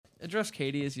Address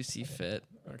Katie as you see fit.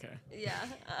 Okay. Yeah,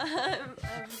 I'm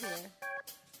here.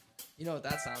 You know what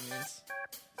that sound means.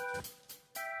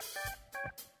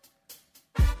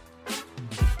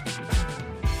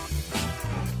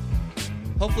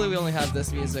 Hopefully we only have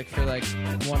this music for like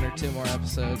 1 or 2 more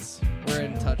episodes. We're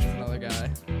in touch with another guy.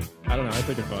 I don't know. I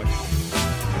think it fucks.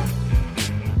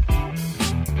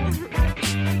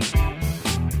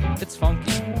 It's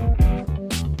funky. It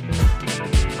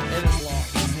is long.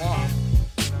 It's long.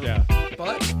 Yeah.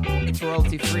 But it's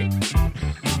royalty free.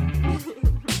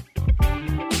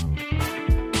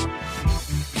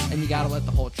 And you gotta let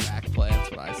the whole track play, that's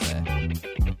what I say.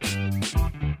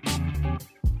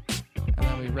 And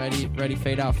then we ready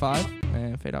fade out 5.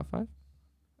 And fade out 5.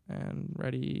 And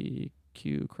ready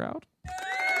cue crowd.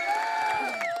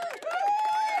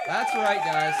 That's right,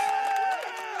 guys.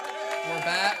 We're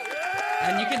back.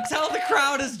 And you can tell the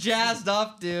crowd is jazzed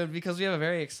up, dude, because we have a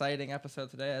very exciting episode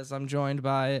today as I'm joined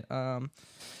by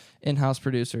in-house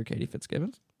producer Katie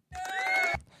Fitzgibbons.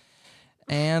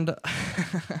 And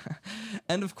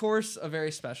and of course, a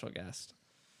very special guest.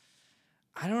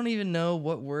 I don't even know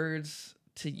what words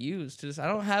to use to this. I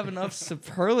don't have enough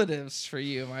superlatives for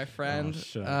you, my friend.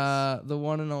 The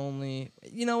one and only.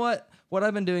 You know what? What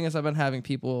I've been doing is I've been having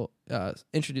people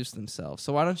introduce themselves.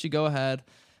 So why don't you go ahead?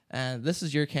 And this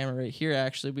is your camera right here.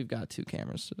 Actually, we've got 2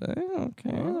 cameras today.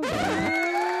 Okay.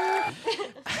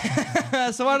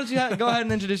 So why don't you go ahead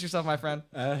and introduce yourself, my friend?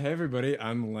 Hey, everybody.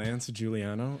 I'm Lance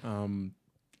Giuliano.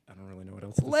 I don't really know what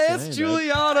else to say. Lance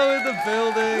Giuliano in the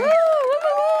building.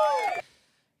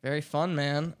 Very fun,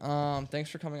 man. Thanks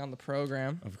for coming on the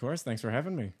program. Of course. Thanks for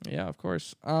having me. Yeah, of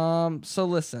course. So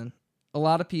listen, a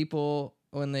lot of people,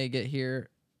 when they get here,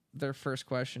 their first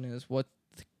question is, what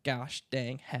the gosh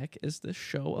dang heck is this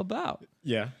show about?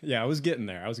 Yeah. I was getting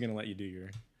there. I was gonna let you do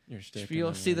your shtick.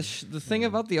 You'll see the thing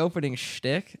about the opening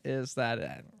shtick is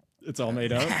that it's all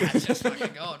made up. just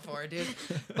fucking going for it, dude.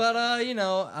 But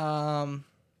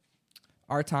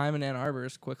our time in Ann Arbor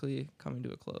is quickly coming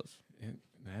to a close.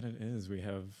 That it is. We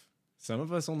have some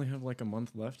of us only have like a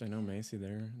month left. I know Macy,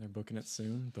 they're booking it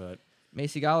soon, but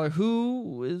Macy Goller,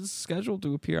 who is scheduled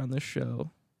to appear on this show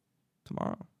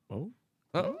tomorrow. Oh,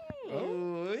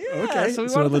 yeah. okay. So,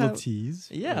 a little tease.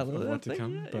 Yeah, of what to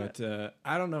come. But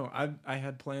I don't know. I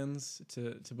had plans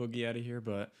to boogie out of here,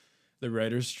 but the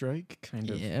writers' strike kind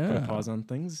of put a pause on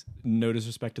things. No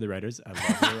disrespect to the writers. I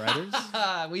love the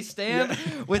writers. We stand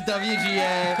with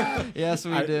WGA. Yes,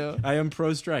 we do. I am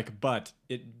pro strike, but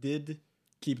it did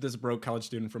keep this broke college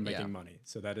student from making money.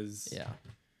 So that is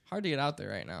hard to get out there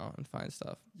right now and find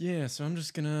stuff. Yeah, so I'm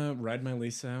just gonna ride my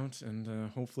lease out, and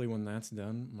hopefully when that's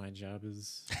done, my job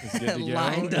is good to go.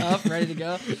 Lined up, ready to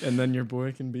go. And then your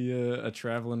boy can be a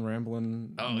traveling,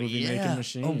 rambling, movie-making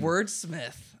machine. A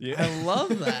wordsmith. Yeah. I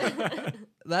love that.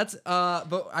 That's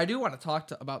but I do want to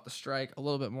talk about the strike a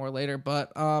little bit more later.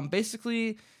 But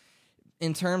basically,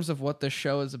 in terms of what this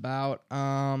show is about,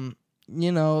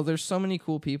 there's so many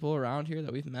cool people around here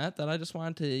that we've met that I just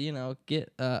wanted to,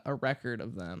 get a record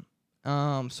of them.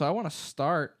 So I want to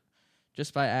start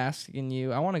just by asking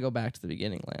you. I want to go back to the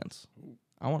beginning, Lance.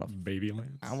 I want to baby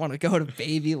Lance. I want to go to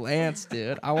baby Lance,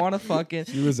 dude. I want to fucking.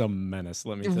 He was a menace.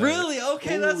 Let me tell you. Really?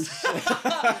 Okay, that's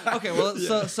okay. Well,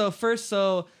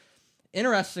 so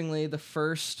interestingly, the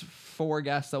first 4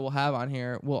 guests that we'll have on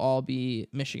here will all be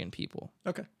Michigan people.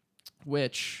 Okay.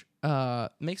 Which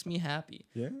makes me happy.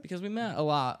 Yeah. Because we met a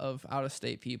lot of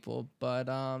out-of-state people, but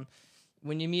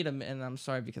when you meet them, and I'm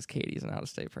sorry because Katie's an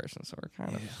out-of-state person, so we're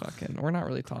kind of we're not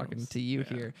really talking to you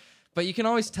here. But you can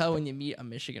always tell when you meet a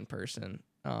Michigan person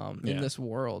in this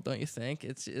world, don't you think?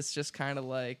 It's just kind of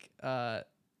like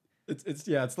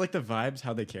it's like the vibes,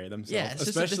 how they carry themselves. Yeah, it's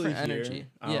especially just a different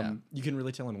energy. You can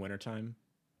really tell in wintertime.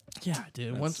 Yeah,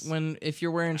 dude. If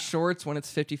you're wearing shorts when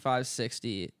it's 55,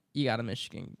 60, you got a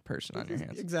Michigan person on your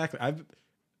hands. Exactly. I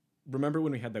remember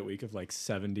when we had that week of like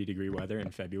 70-degree weather in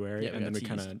February, and then we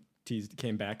kind of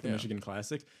came back the Michigan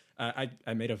Classic.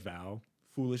 I made a vow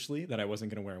foolishly that I wasn't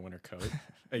going to wear a winter coat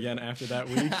again after that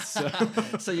week.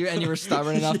 So you were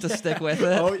stubborn enough to stick with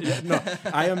it. Oh yeah, no.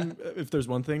 I am. If there's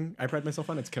one thing I pride myself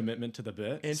on, it's commitment to the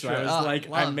bit. So I was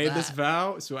I made this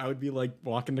vow, so I would be like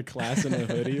walking to class in a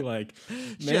hoodie, like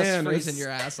just freezing your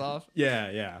ass off.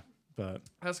 Yeah. But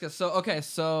that's good. So okay,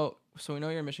 so we know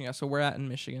you're in Michigan. So we're in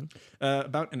Michigan.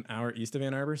 About an hour east of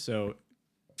Ann Arbor. So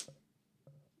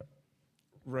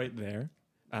right there.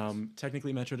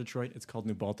 Technically Metro Detroit. It's called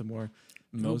New Baltimore.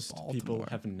 Most people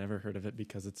have never heard of it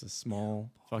because it's a small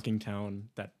fucking town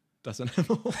that doesn't have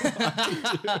a whole lot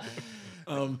to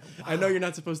do. I know you're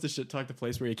not supposed to shit talk the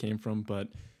place where you came from, but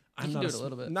I'm not do it a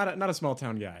little bit. Not a small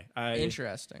town guy.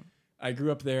 Interesting. I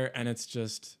grew up there, and it's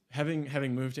just having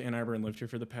moved to Ann Arbor and lived here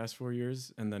for the past 4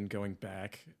 years, and then going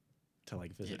back to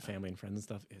like visit family and friends and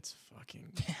stuff. It's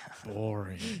fucking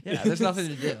boring. Yeah, there's nothing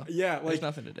to do. Yeah, like there's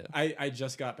nothing to do. I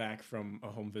just got back from a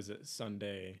home visit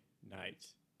Sunday night,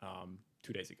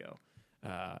 2 days ago.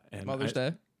 And Mother's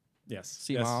Day. Yes.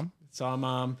 See mom. Saw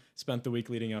mom. Spent the week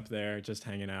leading up there, just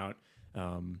hanging out.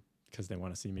 Because they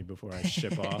want to see me before I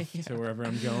ship off to wherever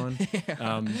I'm going.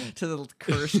 To the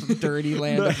cursed, dirty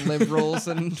land of liberals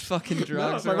and fucking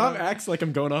drugs. No, my mom acts like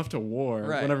I'm going off to war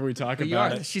whenever we talk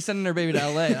about it. She's sending her baby to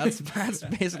LA. That's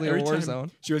basically a war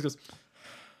zone. She always goes,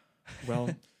 well,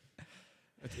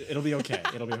 it'll be okay.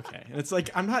 It'll be okay. And it's like,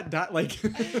 I'm not like...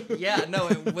 Yeah, no,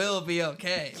 it will be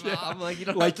okay. Mom. Like, you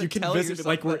don't like have to you can tell visit yourself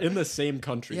like we're that. in the same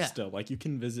country still. Like you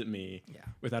can visit me Yeah.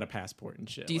 without a passport and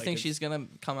shit. Do you like, think she's going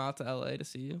to come out to LA to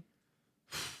see you?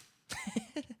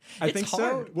 I think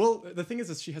hard. so. Well, the thing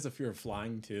is she has a fear of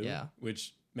flying too, Yeah.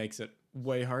 which makes it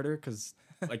way harder because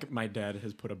like my dad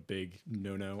has put a big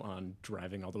no on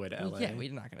driving all the way to LA. Yeah,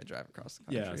 we're not going to drive across the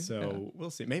country. Yeah, so we'll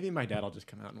see. Maybe my dad will just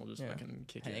come out and we'll just fucking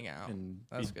kick Hang it out. and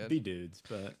That's be, good. be dudes.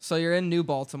 But So you're in New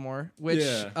Baltimore, which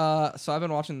Yeah. So I've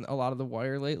been watching a lot of The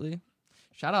Wire lately.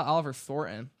 Shout out Oliver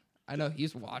Thornton. I know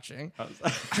he's watching.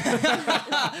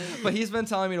 But he's been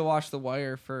telling me to watch The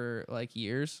Wire for like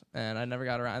years, and I never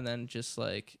got around. And then just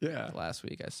like last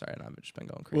week I started, and I've just been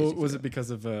going crazy. Well, was it because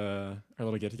of our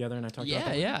little get together and I talked about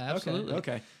that? Yeah, absolutely.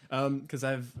 Okay. Because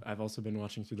I've also been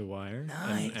watching through The Wire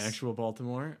in actual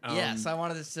Baltimore. Yes, I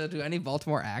wanted to do any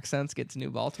Baltimore accents get to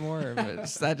New Baltimore, or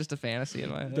is that just a fantasy in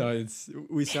my head? No,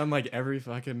 we sound like every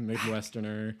fucking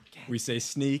Midwesterner. We say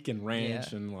sneak and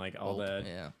ranch and like all that.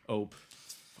 Yeah. Ope.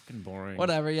 Fucking boring.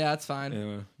 Whatever. Yeah, it's fine.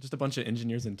 Yeah, just a bunch of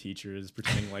engineers and teachers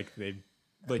pretending like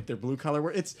they're blue collar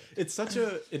work. It's such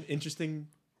an interesting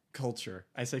culture.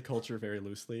 I say culture very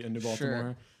loosely in New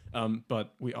Baltimore.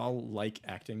 But we all like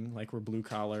acting like we're blue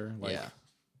collar, like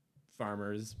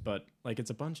farmers, but like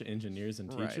it's a bunch of engineers and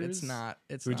teachers. It's who not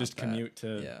just that. commute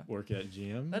to work at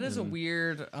GM. That is a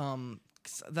weird.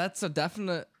 That's a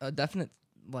definite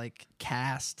like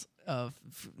cast of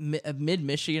mid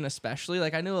Michigan, especially.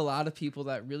 Like I knew a lot of people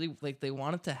that really like they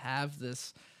wanted to have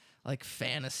this like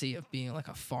fantasy of being like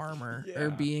a farmer or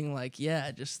being like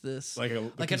just this like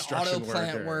an auto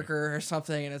plant worker or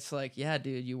something, and it's like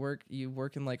dude, you work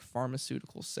in like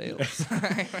pharmaceutical sales.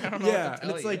 I don't know what to tell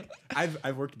and it's you. like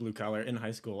I've worked blue collar in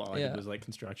high school. All I did was like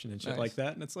construction and shit like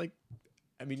that, and it's like,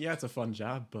 I mean, it's a fun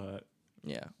job, but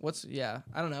I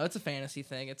don't know, it's a fantasy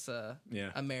thing, it's a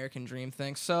American dream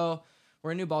thing. So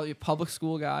we're a New Baltimore public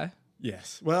school guy.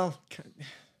 Yes, well,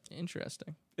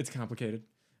 Interesting. It's complicated.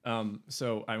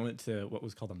 So I went to what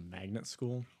was called a magnet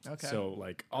school. Okay. So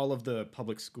like all of the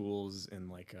public schools in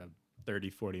like a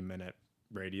 30-40 minute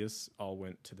radius all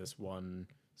went to this one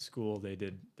school. They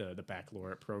did the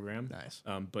baccalaureate program. Nice.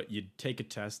 But you'd take a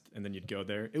test and then you'd go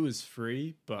there. It was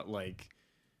free, but like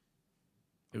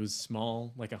it was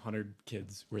small, like 100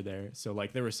 kids were there. So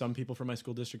like there were some people from my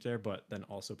school district there, but then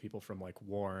also people from like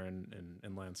Warren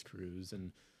and L'Anse Creuse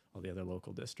and all the other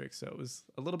local districts. So it was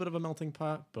a little bit of a melting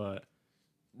pot, but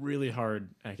really hard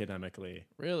academically.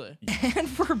 Really? And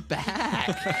we're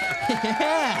back.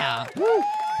 Yeah. Woo.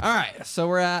 All right. So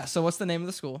what's the name of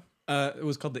the school? It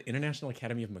was called the International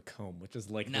Academy of Macomb, which is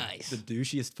like nice. the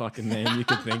douchiest fucking name you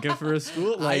could think of for a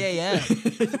school. Like,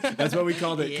 that's what we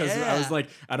called it because I was like,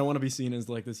 I don't want to be seen as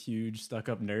like this huge stuck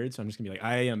up nerd, so I'm just gonna be like,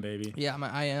 I am, baby. Yeah, I'm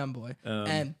an I am boy.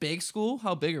 And big school?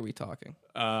 How big are we talking?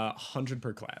 100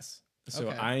 per class. So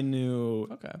Okay. I knew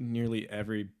nearly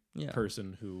every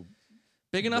person who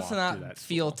big enough to walked through not that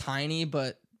feel school. tiny,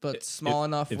 but small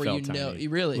enough where felt you know tiny. you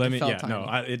really it felt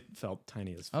tiny. It felt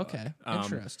tiny as fuck. Okay,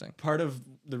 interesting. Part of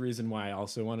the reason why I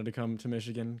also wanted to come to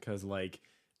Michigan, because like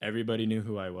everybody knew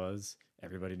who I was,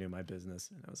 everybody knew my business,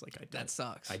 and I was like, that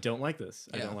sucks. I don't like this.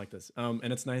 I don't like this. And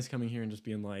it's nice coming here and just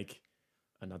being like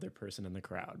another person in the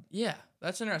crowd. Yeah,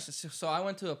 that's interesting. So I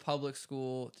went to a public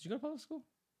school. Did you go to public school?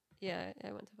 Yeah,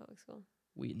 I went to public school.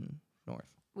 Wheaton North.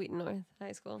 Wheaton North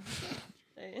High School.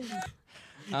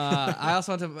 I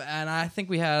also went to, and I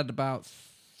think we had about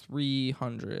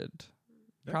 300,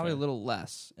 probably a little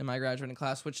less in my graduating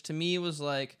class, which to me was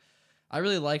like, I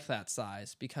really liked that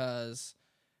size because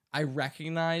I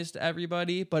recognized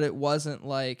everybody, but it wasn't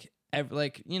like,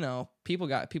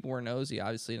 people were nosy,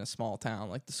 obviously, in a small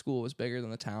town. Like the school was bigger than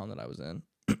the town that I was in.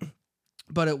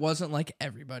 But it wasn't like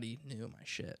everybody knew my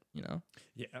shit, you know?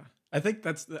 Yeah. I think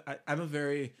I'm a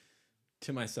very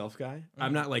to myself guy.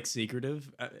 I'm not like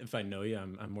secretive. If I know you,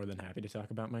 I'm more than happy to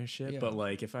talk about my shit. Yeah. But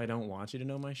like if I don't want you to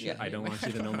know my shit, I don't want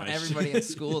you to know my shit. Everybody in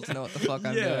school to know what the fuck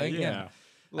I'm doing. Yeah.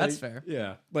 That's fair.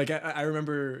 Yeah. Like I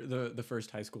remember the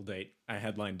first high school date I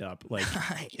had lined up. Like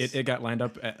Nice. it got lined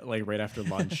up at, like right after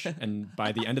lunch, and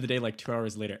by the end of the day, like 2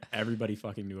 hours later, everybody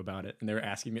fucking knew about it, and they were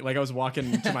asking me. Like I was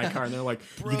walking to my car, and they're like,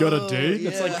 "You got a date?" And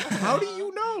it's like, how do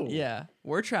you know? Yeah,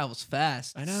 word travels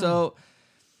fast. I know.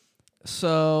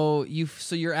 So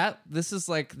you're at, this is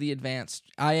like the advanced.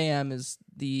 IAM is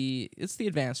the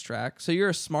advanced track. So you're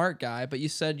a smart guy, but you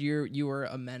said you were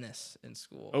a menace in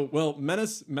school. Oh well,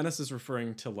 menace is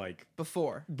referring to like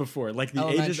before like the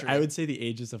ages. I would say the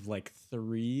ages of like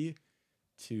 3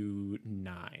 to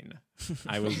 9.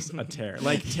 I was a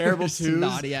terrible twos.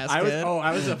 Naughty ass kid.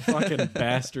 I was a fucking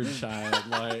bastard child.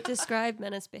 Like Describe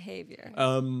menace behavior.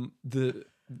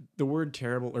 The word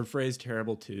terrible or phrase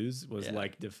terrible twos was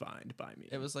like defined by me.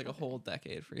 It was like a whole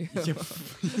decade for you.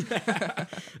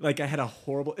 Like I had a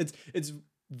horrible. It's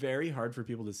very hard for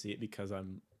people to see it because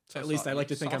I'm. So at least I like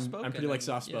to think I'm pretty like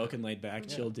soft spoken, laid back,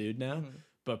 chill dude now. Mm-hmm.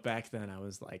 But back then I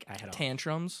was like I had a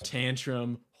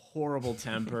tantrum, horrible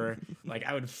temper. Like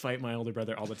I would fight my older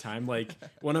brother all the time. Like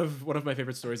one of my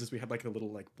favorite stories is we had like the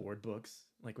little like board books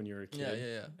like when you were a kid.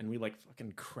 Yeah. And we like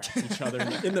fucking cracked each other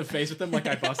in the face with them. Like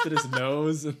I busted his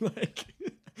nose and like.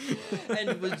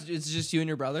 And it's just you and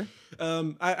your brother?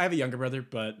 I have a younger brother,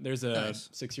 but there's a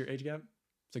 6-year age gap.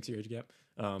 6-year age gap.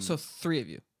 So 3 of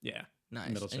you. Yeah. Nice.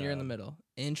 Middle and you're in the middle.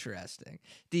 Interesting.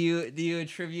 Do you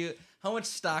attribute, how much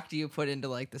stock do you put into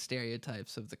like the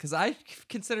stereotypes of because I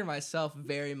consider myself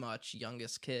very much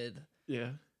youngest kid.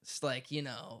 Yeah. It's like,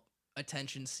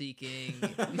 attention seeking,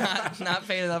 not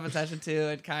paying enough attention to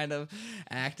it, kind of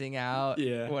acting out,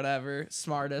 whatever.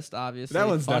 Smartest, obviously. That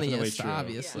one's funniest, definitely true.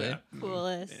 obviously. Yeah.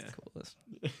 Coolest. Yeah.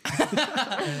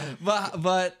 Coolest.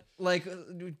 but like,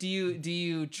 do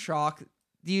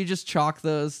you just chalk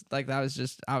those like I was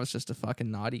just a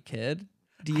fucking naughty kid?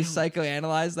 Do you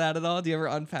psychoanalyze that at all? Do you ever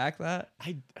unpack that?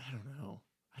 I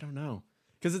don't know.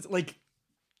 Because it's like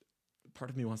part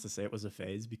of me wants to say it was a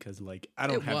phase because like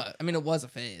it was a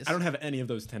phase. I don't have any of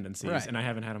those tendencies and I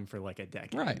haven't had them for like a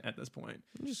decade at this point.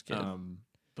 I'm just kidding.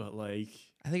 But like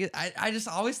I think I just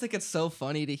always think it's so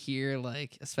funny to hear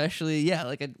like especially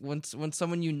like when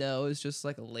someone is just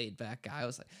like a laid back guy. I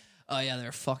was like, oh yeah,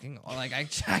 they're fucking like I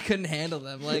couldn't handle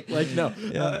them. Like no.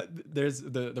 There's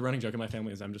the running joke in my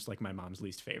family is I'm just like my mom's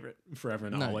least favorite forever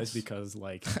and always because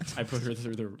like I put her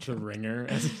through the ringer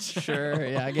as a child. Sure,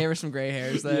 yeah, I gave her some gray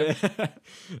hairs there. Yeah.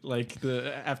 Like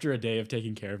after a day of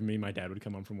taking care of me, my dad would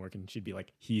come home from work and she'd be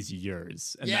like, "He's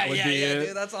yours." And that would be it.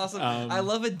 Dude, that's awesome. I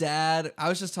love a dad. I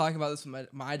was just talking about this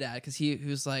with my dad because he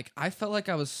was like, I felt like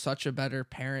I was such a better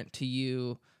parent to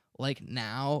you. Like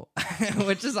now,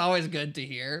 which is always good to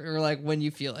hear, or like when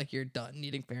you feel like you're done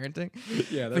needing parenting.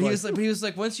 Yeah, but he was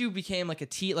like, once you became like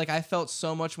like I felt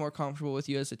so much more comfortable with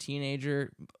you as a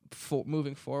teenager,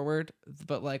 moving forward.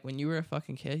 But like when you were a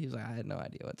fucking kid, he was like, I had no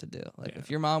idea what to do. Like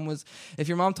if your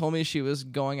mom told me she was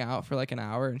going out for like an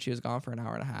hour and she was gone for an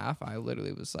hour and a half, I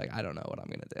literally was like, I don't know what I'm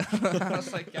gonna do. I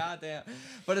was like, God damn.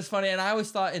 But it's funny, and I always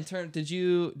thought in turn, did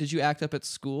you act up at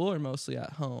school or mostly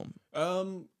at home?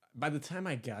 By the time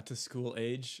I got to school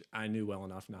age, I knew well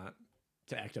enough not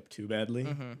to act up too badly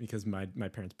because my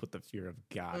parents put the fear of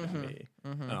God on me.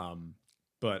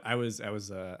 But I was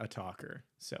a talker,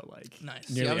 so like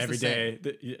nearly every day.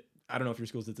 I don't know if your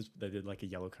schools did this. They did like a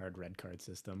yellow card, red card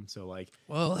system. So like,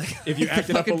 if you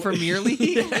acted up in Premier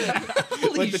League,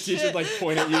 like the teacher would like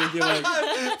point at you and be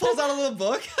like, pulls out a little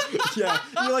book. Yeah,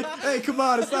 and you're like, hey, come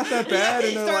on, it's not that bad.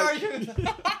 And they're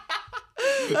like.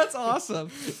 That's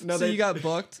awesome. No, so you got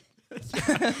booked.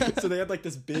 So they had like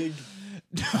this big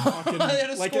they had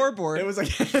a scoreboard. It was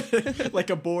like like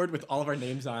a board with all of our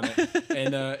names on it.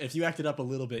 And if you acted up a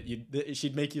little bit,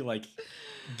 she'd make you like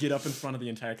get up in front of the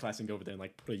entire class and go over there and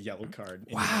like put a yellow card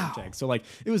in your name tag. So like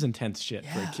it was intense shit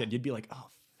for a kid. You'd be like, oh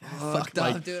fucked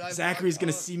like, up, dude. Zachary's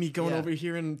gonna see me going over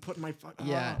here and put my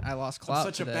I lost clout.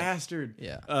 I'm such a bastard.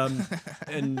 Yeah.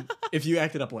 And if you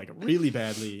acted up like really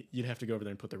badly, you'd have to go over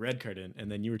there and put the red card in,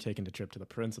 and then you were taken to trip to the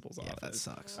principal's office. That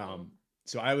sucks.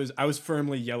 So I was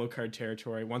firmly yellow card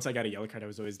territory. Once I got a yellow card, I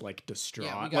was always like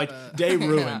distraught. Like day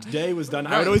ruined. Day was done.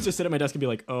 Right. I would always just sit at my desk and be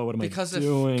like, "Oh, what am I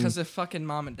doing?" Because if fucking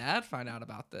mom and dad find out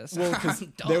about this, well,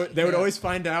 they would always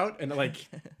find out, and like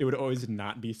it would always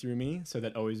not be through me. So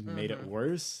that always made it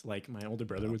worse. Like my older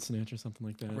brother would snitch or something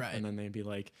like that, and then they'd be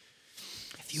like,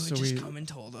 "If you had just come and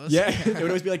told us." Yeah, it would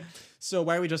always be like, "So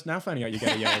why are we just now finding out you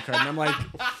got a yellow card?" And I'm like.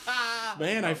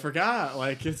 Man, I forgot.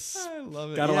 Like, I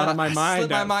love it. Got a lot on my mind.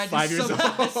 My mind 5 years old.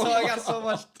 So I got so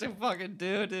much to fucking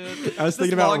do, dude. I was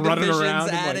thinking about running around,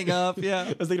 adding up. Yeah.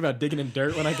 I was thinking about digging in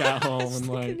dirt when I got home, and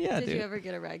like, Did you ever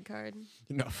get a red card?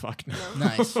 no, fuck no.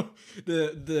 Nice.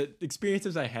 The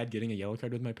experiences I had getting a yellow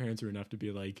card with my parents were enough to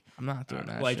be like, I'm not doing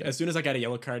that. Like shit. as soon as I got a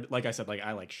yellow card, like I said, like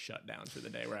I like shut down for the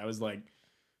day. Where I was like,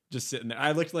 just sitting there.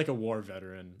 I looked like a war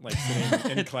veteran, like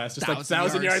sitting in class, just like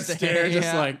 1,000-yard stare,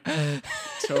 just like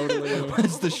totally.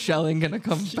 When's the shelling gonna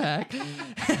come back?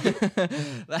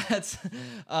 That's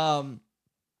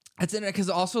interesting because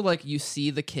also like you see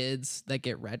the kids that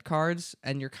get red cards,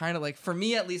 and you're kind of like, for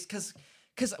me at least, because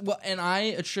well, and I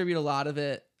attribute a lot of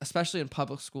it, especially in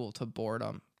public school, to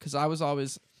boredom. Because I was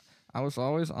always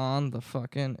on the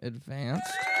fucking advanced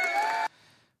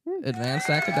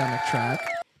academic track.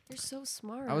 You're so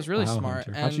smart. I was really smart.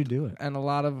 Hunter. How'd you do it? And a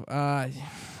lot of,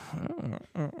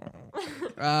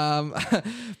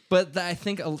 but I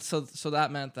think so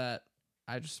that meant that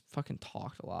I just fucking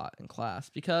talked a lot in class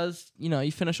because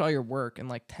you finish all your work in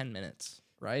like 10 minutes,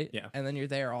 right? Yeah. And then you're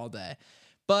there all day.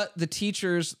 But the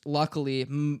teachers, luckily,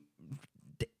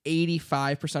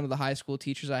 85% of the high school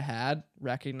teachers I had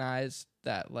recognized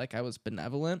that like I was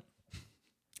benevolent.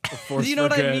 Do you know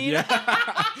what I mean? Yeah.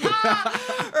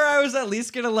 Or I was at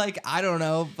least gonna like, I don't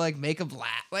know, like make them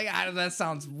laugh. Like that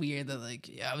sounds weird. That like,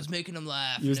 I was making them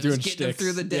laugh. He was and doing getting them shticks.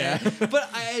 through the day. Yeah. But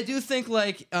I do think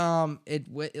like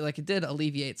it did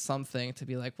alleviate something to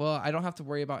be like, well, I don't have to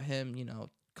worry about him,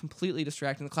 completely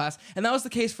distracting the class. And that was the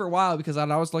case for a while because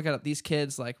I'd always look at these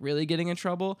kids like really getting in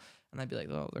trouble, and I'd be like,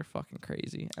 oh, they're fucking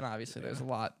crazy. And obviously there's a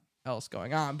lot else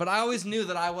going on. But I always knew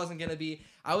that I was gonna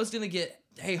get,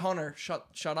 hey Hunter, shut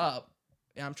up.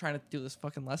 Yeah, I'm trying to do this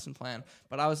fucking lesson plan.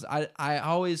 But I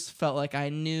always felt like I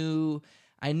knew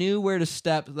where to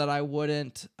step that I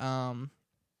wouldn't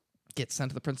get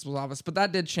sent to the principal's office. But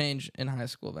that did change in high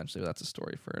school eventually. But that's a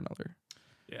story for another.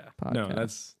 Yeah. podcast. No,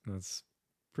 that's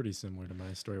pretty similar to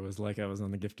my story. It was like I was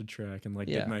on the gifted track and like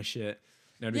did my shit.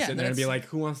 And I'd be sitting there and be like,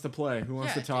 who wants to play? Who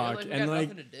wants to talk? Dude, and got like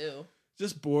nothing to do.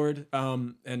 just bored.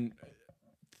 And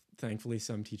thankfully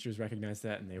some teachers recognized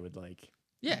that and they would like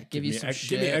give you some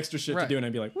give me extra shit to do, and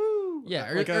I'd be like, woo,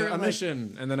 or a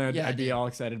mission, and then I'd be all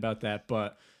excited about that,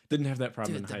 but didn't have that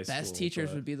problem in high school. The best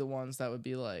teachers would be the ones that would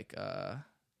be like,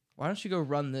 why don't you go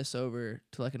run this over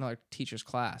to like another teacher's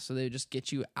class? So they would just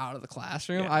get you out of the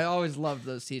classroom. I always loved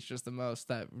those teachers the most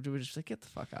that would just like, get the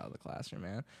fuck out of the classroom,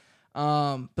 man.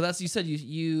 But that's, you said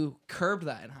you curbed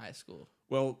that in high school.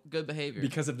 Well, good behavior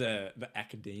because of the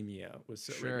academia was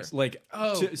so rigorous. Like,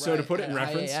 so to put it in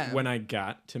reference, when I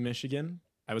got to Michigan,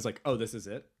 I was like, oh, this is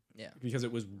it. Yeah. Because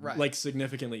it was like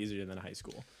significantly easier than high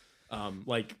school.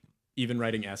 Like even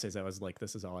writing essays, I was like,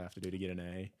 this is all I have to do to get an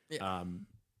A. Yeah.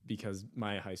 Because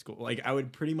my high school, like I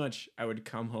would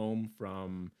come home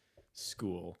from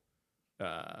school.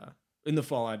 In the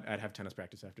fall, I'd have tennis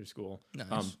practice after school.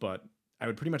 Nice. But I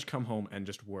would pretty much come home and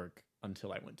just work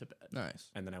until I went to bed. Nice.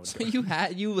 And then I would. So you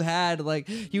had like,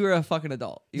 you were a fucking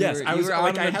adult. I was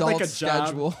like, I had like a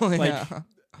schedule. job, like,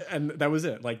 and that was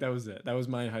it. Like that was it. That was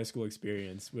my high school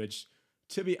experience, which,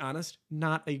 to be honest,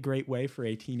 not a great way for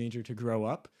a teenager to grow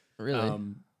up. Really?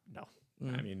 No.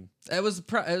 I mean, it was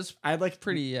I like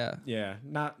pretty, yeah,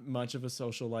 not much of a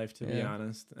social life, to be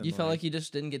honest. And you felt like you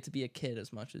just didn't get to be a kid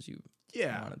as much as you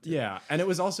wanted to. Yeah, and it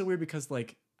was also weird because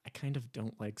like I kind of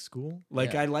don't like school.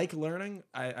 Like I like learning.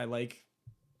 I like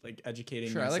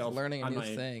educating myself. I like learning a new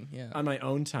thing. Yeah, on my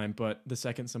own time. But the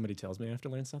second somebody tells me I have to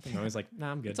learn something, I'm always like,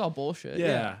 nah, I'm good. It's all bullshit.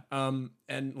 Yeah.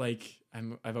 And like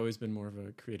I've always been more of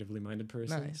a creatively minded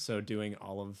person. Nice. So doing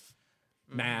all of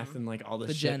math and like all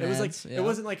this shit. It was like it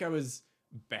wasn't like I was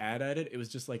bad at it. It was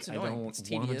just like I don't want to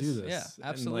do this. Yeah,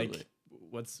 absolutely. And like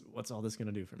what's all this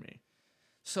gonna do for me?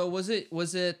 So was it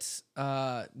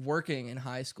working in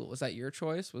high school? Was that your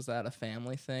choice? Was that a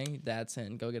family thing? Dad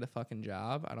saying, go get a fucking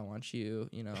job. I don't want you,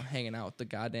 hanging out with the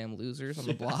goddamn losers on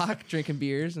the block, drinking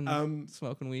beers and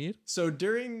smoking weed. So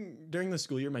during the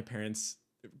school year, my parents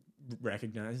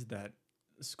recognized that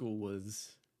school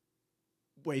was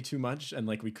way too much, and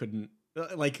like we couldn't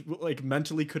like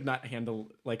mentally could not handle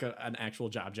like an actual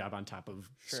job on top of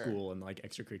school and like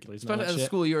extracurriculars. Especially at the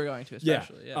school you were going to,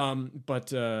 especially. Yeah.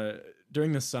 But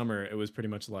during the summer, it was pretty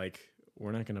much like,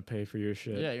 we're not gonna pay for your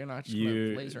shit. Yeah, you're not just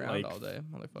gonna laze around all day,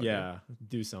 motherfucker. Yeah,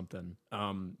 do something.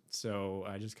 So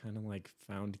I just kind of like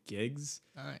found gigs.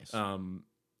 Nice.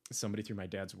 Somebody through my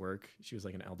dad's work, she was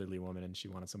like an elderly woman and she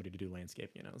wanted somebody to do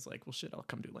landscaping, and I was like, well shit, I'll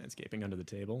come do landscaping under the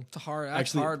table. It's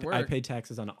hard work. I pay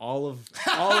taxes on all of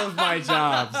my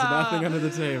jobs, nothing under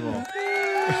the table.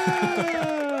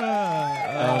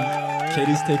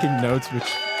 Katie's taking notes,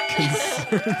 which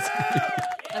concerns me.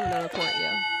 I'm gonna report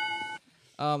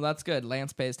you. That's good.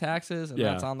 Lance pays taxes, and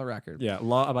that's on the record. Yeah,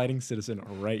 law-abiding citizen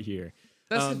right here.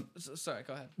 Sorry,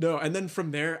 go ahead. No, and then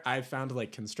from there, I found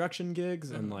like construction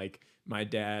gigs, and like my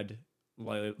dad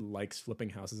likes flipping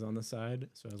houses on the side,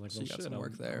 so I was like, so you should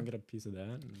work there. I'll get a piece of that.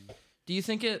 And... Do you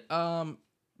think it?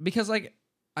 Because like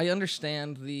I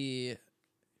understand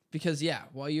because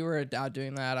while you were out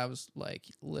doing that, I was like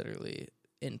literally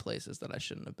in places that I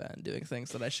shouldn't have been, doing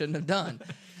things that I shouldn't have done.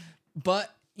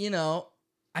 But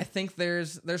I think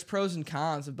there's pros and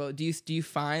cons of both. Do you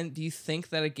think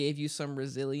that it gave you some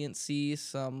resiliency,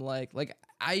 some like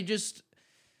I just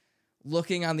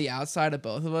looking on the outside of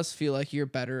both of us feel like you're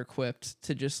better equipped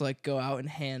to just like go out and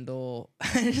handle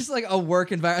just like a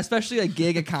work environment, especially a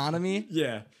gig economy.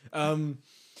 Yeah.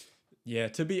 Yeah,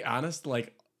 to be honest,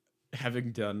 like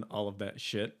having done all of that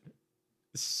shit,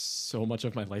 so much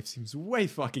of my life seems way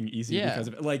fucking easy because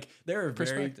of it. Like there are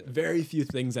very few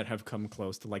things that have come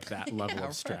close to like that level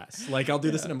of stress. Like I'll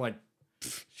do this and I'm like,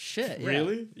 shit,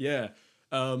 really? Yeah.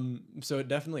 So it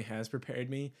definitely has prepared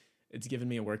me. It's given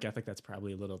me a work ethic that's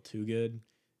probably a little too good.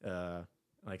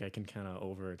 Like I can kind of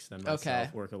overextend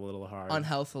myself, work a little hard,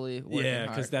 unhealthily. Yeah,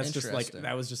 because that's just like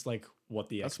that was just like what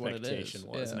the expectation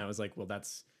was, and I was like, well,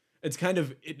 it's kind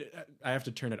of I have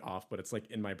to turn it off, but it's like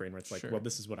in my brain where it's like, well,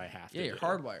 this is what I have to do. Yeah, you're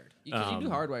hardwired. You do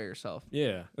hardwire yourself.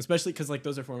 Yeah, especially because like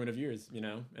those are formative years,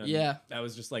 And that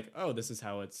was just like, oh, this is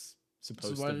how it's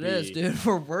supposed to be. This is what it is, dude.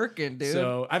 We're working, dude.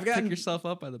 So I've gotten pick yourself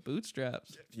up by the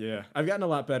bootstraps. Yeah, I've gotten a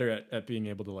lot better at being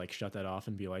able to like shut that off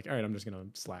and be like, all right, I'm just gonna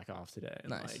slack off today. And,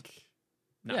 like,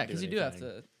 because you do have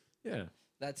to. Yeah.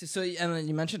 That's so. And then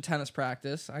you mentioned tennis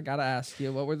practice. I gotta ask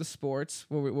you, what were the sports?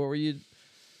 What were you?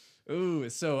 Ooh,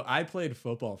 so I played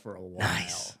football for a while.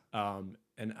 Nice.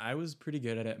 And I was pretty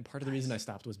good at it. And part of the reason I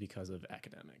stopped was because of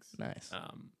academics. Nice.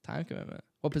 Time commitment.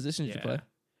 What position did you play?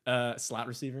 Slot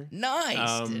receiver.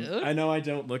 Nice, dude. I know I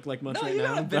don't look like much right now. No,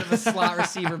 you got a bit of a slot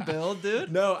receiver build,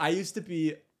 dude. No, I used to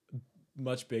be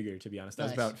much bigger, to be honest. I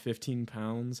was about 15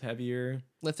 pounds heavier.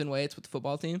 Lifting weights with the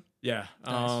football team? Yeah.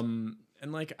 Nice.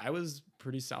 And like I was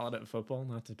pretty solid at football,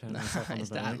 not to pat myself on the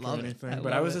back or anything.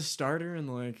 But I was a starter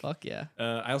and like fuck yeah.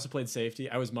 I also played safety.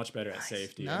 I was much better at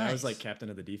safety. Nice. And I was like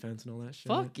captain of the defense and all that shit.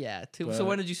 Fuck yeah. So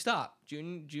when did you stop?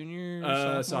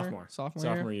 Junior?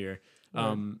 Sophomore year.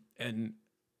 And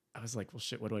I was like, well,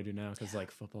 shit, what do I do now? Because like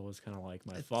football was kind of like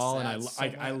my fall, and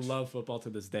I love football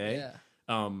to this day. Yeah.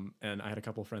 And I had a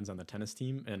couple friends on the tennis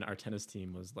team, and our tennis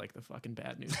team was like the fucking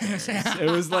bad news bears. It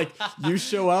was like you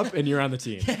show up and you're on the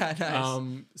team. Yeah,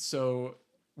 nice. So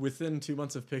within 2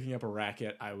 months of picking up a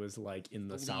racket, I was like in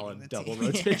the solid double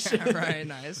rotation. Yeah, right,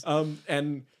 nice.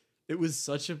 And it was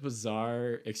such a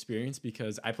bizarre experience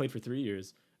because I played for 3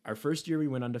 years. Our first year we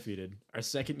went undefeated. Our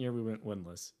second year we went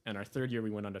winless, and our third year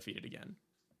we went undefeated again.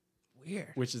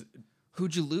 Weird. Which is.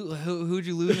 Who'd you lose? Who'd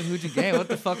you lose and who'd you gain? What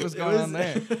the fuck was going on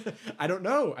there? I don't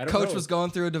know. Coach was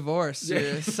going through a divorce.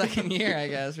 Your second year, I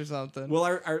guess, or something.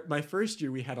 Well, my first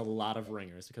year we had a lot of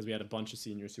ringers because we had a bunch of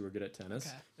seniors who were good at tennis,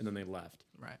 and then they left.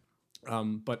 Right.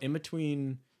 But in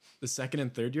between the second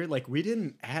and third year, like we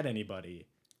didn't add anybody.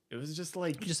 It was just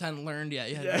like you just hadn't learned yet.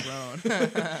 You hadn't grown.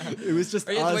 It was just.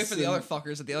 Or you had to wait for the other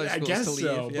fuckers at the other schools to leave.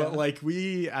 So, but like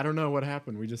I don't know what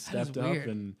happened. We just stepped up,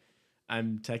 and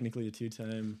I'm technically a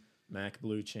 2-time Mac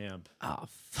Blue champ. Oh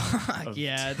fuck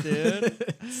yeah,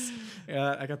 dude.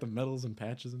 Yeah, I got the medals and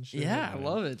patches and shit. Yeah, I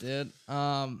love it, dude.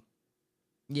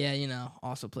 Yeah,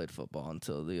 also played football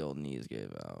until the old knees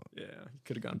gave out. Yeah, you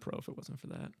could have gone pro if it wasn't for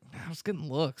that. I was getting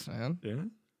looks, man. Yeah.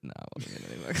 No, I wasn't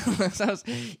getting any looks. I was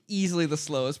easily the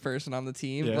slowest person on the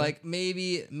team. Yeah. Like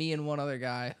maybe me and one other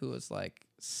guy who was like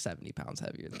 70 pounds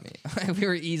heavier than me. We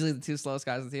were easily the two slowest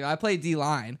guys on the team. I played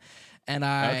D-line, and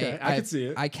I could see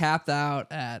it. I capped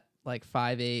out at like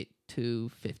 5'8",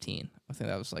 215. I think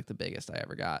that was like the biggest I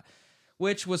ever got,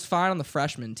 which was fine on the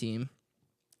freshman team.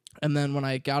 And then when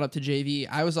I got up to JV,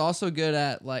 I was also good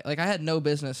at like I had no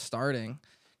business starting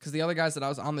because the other guys that I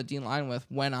was on the D line with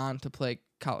went on to play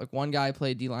college. Like one guy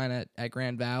played D line at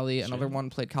Grand Valley, another one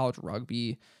played college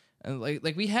rugby, and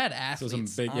like we had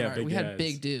athletes. So we had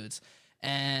big dudes,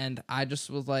 and I just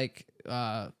was like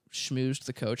schmoozed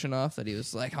the coach enough that he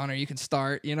was like, Hunter, you can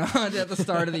start, at the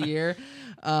start of the year,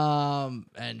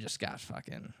 and just got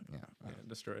fucking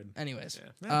destroyed. Anyways,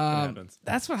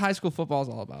 that's what high school football is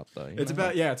all about, though. It's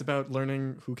about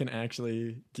learning who can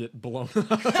actually get blown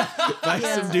up by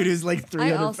some dude who's like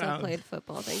 300 pounds. I also played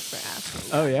football. Thanks for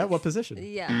asking. Oh yeah, what position?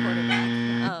 Yeah,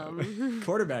 quarterback.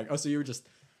 Quarterback. Oh, so you were just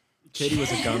Katie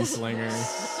was a gunslinger.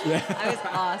 Yeah, I was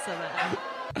awesome at it.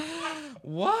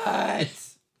 What?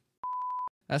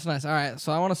 That's nice. All right,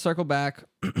 so I want to circle back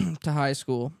to high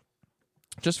school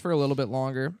just for a little bit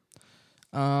longer.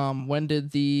 When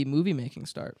did the movie making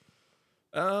start?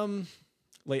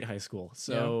 Late high school.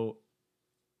 So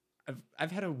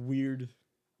I've had a weird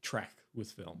trek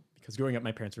with film because growing up,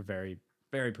 my parents were very,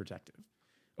 very protective,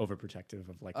 overprotective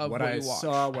of like what I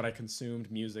saw, what I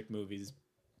consumed, music, movies,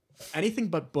 anything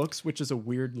but books, which is a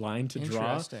weird line to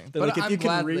draw. Interesting. But But like, if you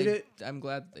can read it, I'm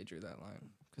glad that they drew that line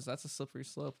because that's a slippery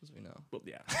slope, as we know. well,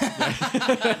 yeah, No,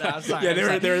 I'm sorry, yeah,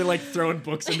 I'm they were like throwing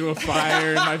books into a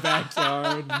fire in my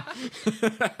backyard.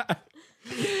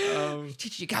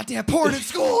 Teach you goddamn porn in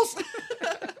schools.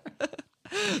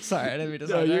 Sorry, I didn't mean to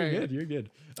say No, that. you're good.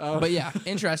 But yeah,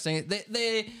 interesting.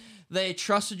 They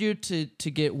trusted you to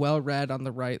get well read on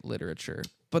the right literature,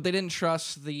 but they didn't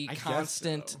trust the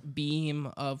constant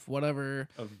beam of whatever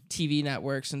TV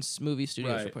networks and movie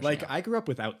studios were pushing Like out. I grew up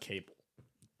without cable.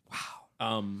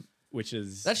 Wow. Which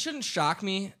is That shouldn't shock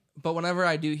me, but whenever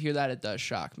I do hear that, it does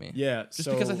shock me. yeah. Just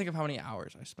because I think of how many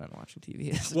hours I spent watching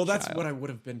TV. Well, that's what I would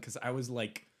have been because I was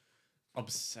like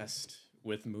obsessed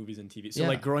with movies and TV. So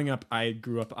like growing up, I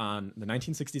grew up on the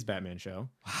 1960s Batman show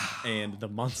and the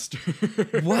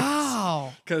Munsters.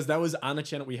 Wow. Because that was on the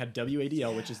channel. We had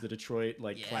WADL, which is the Detroit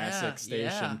classic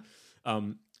station.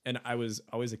 And I was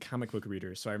always a comic book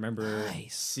reader. So I remember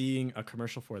seeing a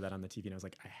commercial for that on the TV and I was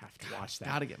like, I have to watch that.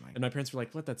 Gotta get mine. And my parents were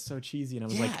like, what? That's so cheesy. And I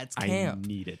was like, it's I camp.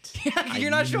 need it. You're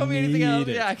not showing me anything else.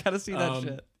 It. Yeah, I gotta see that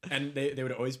shit. And they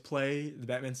would always play the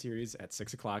Batman series at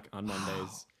 6 o'clock on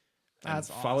Mondays. That's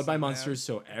followed by awesome, Monsters.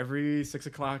 So every 6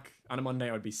 o'clock on a Monday,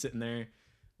 I would be sitting there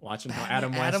watching how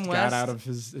Adam Adam West got out of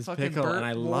his pickle, Burt and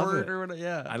I love it.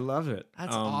 Yeah, I love it.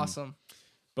 That's awesome.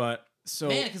 But so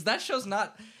man, because that show's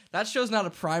not a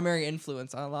primary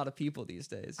influence on a lot of people these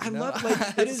days. I love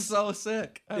it is so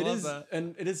sick. I love that.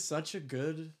 And it is such a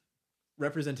good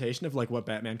representation of like what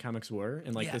Batman comics were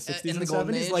in like the 60s in and the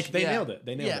golden 70s. age. Like they nailed it.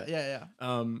 They nailed it.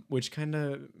 Yeah. Which kind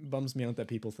of bums me out that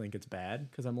people think it's bad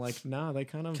because I'm like, nah, they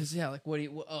kind of. Because what do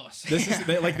you? This is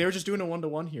they were just doing a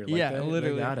 1-to-1 here. Like,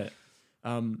 literally they got it.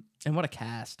 And what a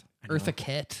cast! Eartha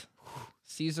Kitt,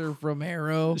 Cesar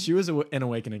Romero. She was an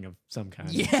awakening of some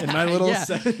kind. Yeah, in my little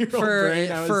 7-year-old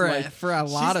brain, I was like, for a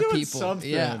lot of people. Something.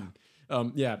 Yeah.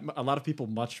 A lot of people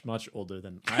much older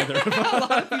than either of us. A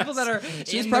lot of people that are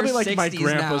She's in probably their like my 60s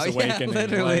grandpa's now. awakening.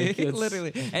 Yeah,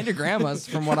 literally, and your grandma's,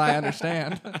 from what I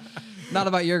understand. Not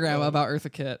about your grandma, about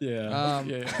Eartha Kitt. Yeah.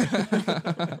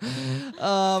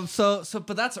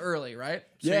 But that's early, right?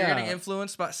 So you're getting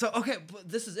influenced by. So okay, but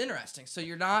this is interesting. So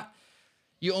you're not.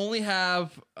 You only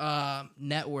have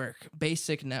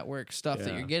basic network stuff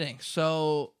that you're getting.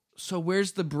 So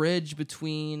where's the bridge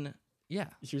between? Yeah.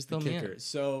 Here's the kicker.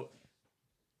 So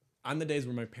on the days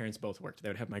where my parents both worked, they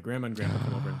would have my grandma and grandpa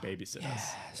come over and babysit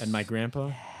us. And my grandpa,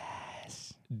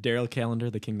 Daryl Callender,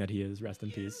 the king that he is, rest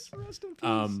in peace. Rest in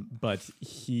peace. But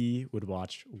he would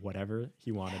watch whatever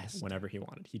he wanted, whenever he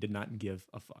wanted. He did not give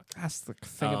a fuck. That's the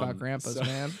thing about grandpas,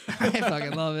 man. I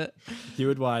fucking love it. He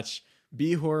would watch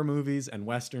B-horror movies and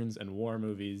westerns and war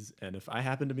movies, and if I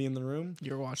happened to be in the room,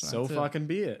 you were watching. So that too. fucking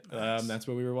be it. Nice. That's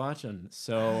what we were watching.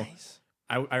 So. Nice.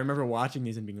 I remember watching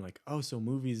these and being like, oh, so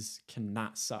movies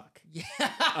cannot suck.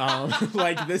 Yeah.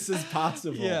 Like, this is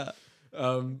possible. Yeah.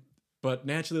 But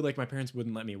naturally, like, my parents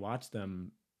wouldn't let me watch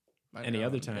them any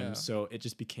other time. Yeah. So it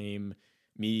just became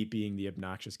me being the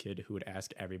obnoxious kid who would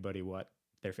ask everybody what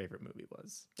their favorite movie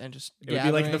was. And just it would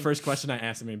be like the first question I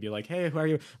asked them and be like, hey, who are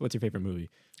you? What's your favorite movie?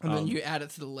 And then you add it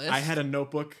to the list. I had a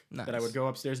notebook that I would go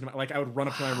upstairs and like I would run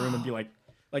up to my room and be like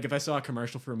if I saw a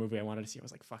commercial for a movie I wanted to see, I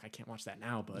was like, fuck, I can't watch that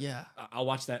now, but I'll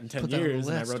watch that in 10 years.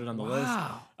 And I wrote it on the list.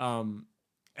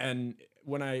 And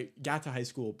when I got to high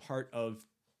school, part of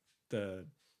the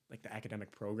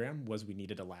academic program was we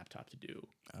needed a laptop to do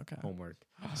homework.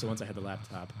 So once I had the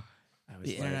laptop, I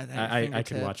was I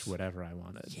could watch whatever I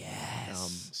wanted.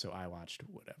 Yes. So I watched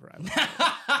whatever I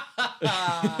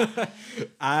wanted.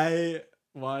 I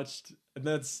watched, and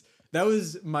that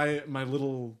was my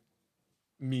little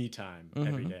me time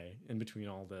every day. In between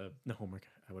all the homework,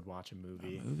 I would watch a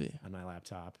movie on my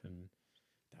laptop, and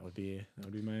that would be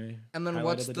my. And then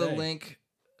what's the link?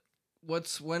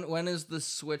 When is the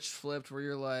switch flipped where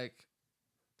you're like,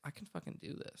 I can fucking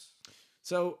do this?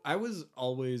 So I was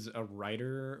always a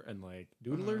writer and like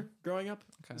doodler growing up.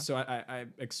 Okay. So I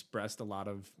expressed a lot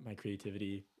of my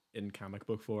creativity in comic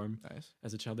book form. Nice.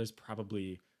 As a child, there's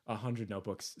probably 100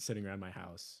 notebooks sitting around my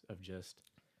house of just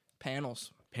panels,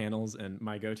 and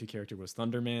my go-to character was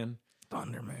Thunderman.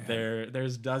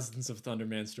 There's dozens of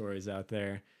Thunderman stories out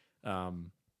there,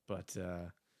 but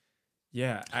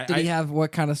yeah. Did he have,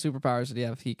 what kind of superpowers did he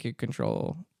have? He could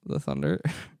control the thunder.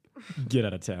 Get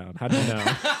out of town. How do you know?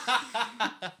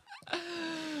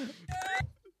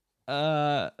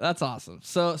 That's awesome.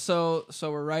 So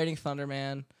we're writing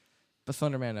Thunderman, but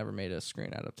Thunderman never made a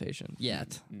screen adaptation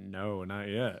yet. No, not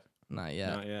yet. Not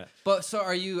yet. Not yet. But so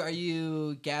are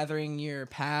you gathering your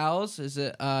pals? Is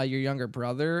it your younger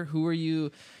brother? Who are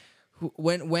you?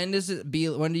 When does it be?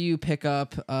 When do you pick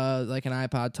up like an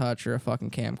iPod Touch or a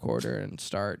fucking camcorder and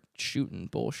start shooting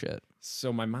bullshit?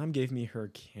 So my mom gave me her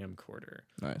camcorder.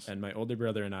 Nice. And my older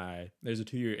brother and I, there's a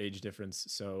 2-year age difference,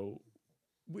 so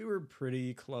we were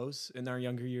pretty close in our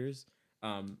younger years.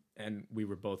 And we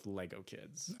were both Lego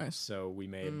kids. Nice. So we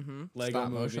made Lego stop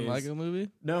movies. motion Lego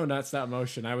movie? No, not stop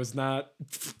motion. I was not.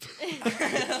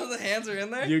 The hands are in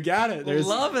there? You got it. There's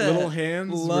Love it. little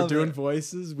hands. Love we're doing it.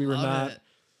 voices. We were Love not it.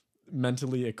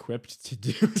 mentally equipped to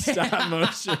do stop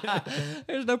motion.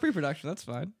 There's no pre-production. That's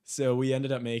fine. So we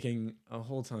ended up making a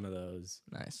whole ton of those.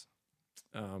 Nice.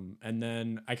 And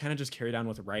then I kind of just carried on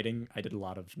with writing. I did a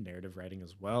lot of narrative writing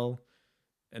as well.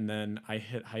 And then I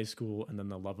hit high school, and then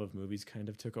the love of movies kind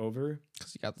of took over.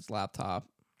 Because you got this laptop.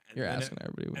 You're asking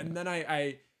everybody. And then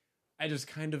I just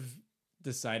kind of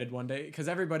decided one day, because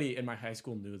everybody in my high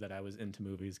school knew that I was into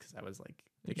movies, because I was like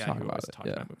the guy who always talked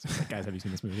about movies. I was like, guys, have you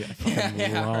seen this movie? I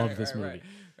fucking love this movie.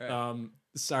 Right.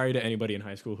 Sorry to anybody in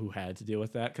high school who had to deal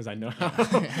with that, because I know how,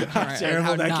 Right. terrible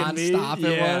How that can be. nonstop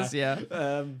it was.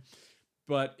 Yeah.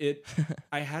 But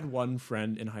I had one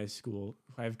friend in high school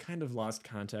who I've kind of lost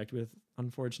contact with,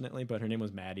 unfortunately, but her name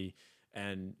was Maddie,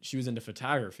 and she was into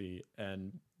photography,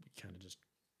 and we kind of just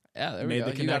there we made go.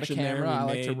 the connection you got a camera. there. I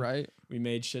like to write. We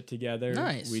made shit together.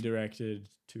 Nice. We directed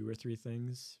 2 or 3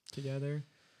 things together.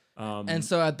 And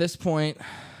so at this point,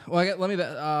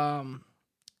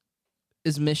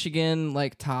 is Michigan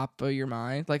like top of your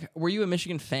mind? Like, were you a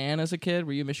Michigan fan as a kid?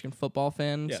 Were you a Michigan football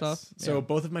fan and Yes. stuff? So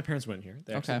both of my parents went here.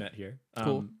 They actually Okay. met here.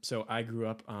 Cool. So I grew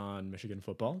up on Michigan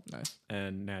football. Nice.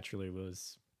 And naturally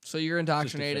was. So you're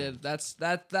indoctrinated.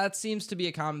 That seems to be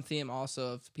a common theme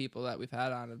also of people that we've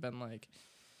had on have been like,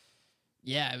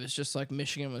 yeah, it was just like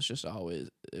Michigan was just always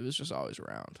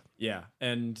around. Yeah.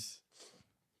 And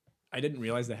I didn't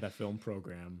realize they had a film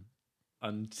program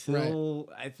until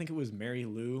I think it was Mary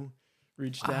Lou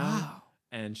reached out.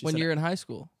 And she when said, you're in high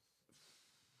school.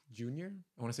 Junior?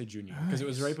 I want to say junior. Because it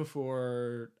was right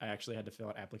before I actually had to fill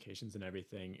out applications and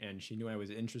everything. And she knew I was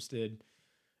interested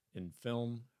in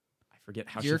film. I forget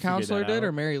how Your she figured counselor that did out.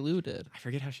 or Mary Lou did? I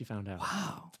forget how she found out.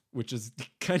 Wow. Which is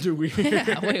kind of weird.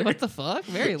 Yeah, wait, what the fuck?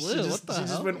 Mary Lou, what the She hell?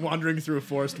 just went wandering through a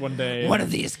forest one day. One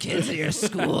of these kids at your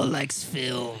school likes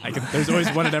film. There's always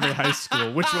one at every high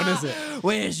school. Which one is it?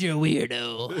 Where's your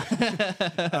weirdo?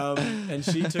 And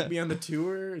she took me on the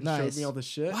tour and showed Nice. me all the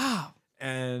shit. Wow.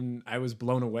 And I was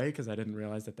blown away because I didn't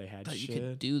realize that they had Thought shit. you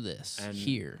could do this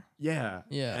here. Yeah.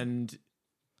 Yeah. And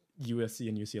USC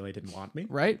and UCLA didn't want me.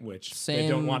 Right. Which Same, they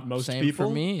don't want most same people.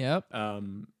 for me, yep.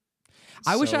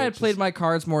 I wish so I had it played just- my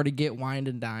cards more to get wined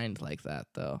and dined like that,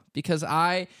 though. Because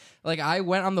I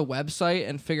went on the website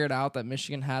and figured out that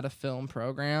Michigan had a film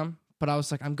program, but I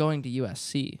was like, I'm going to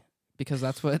USC. Because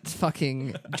that's what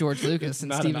fucking George Lucas and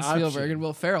not Steven an Spielberg option. and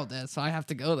Will Ferrell did, so I have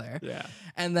to go there. Yeah.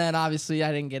 And then obviously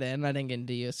I didn't get in. I didn't get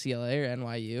into UCLA or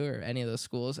NYU or any of those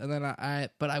schools. And then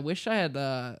but I wish I had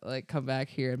like come back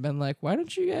here and been like, why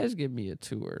don't you guys give me a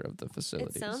tour of the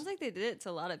facilities? It sounds like they did it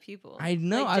to a lot of people. I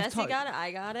know. Like I've Jesse got it.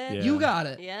 I got it. Yeah. You got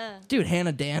it. Yeah. Dude,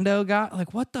 Hannah Dando got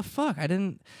like, what the fuck?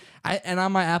 And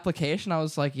on my application I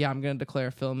was like, yeah, I'm gonna declare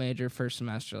a film major first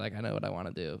semester. Like I know what I want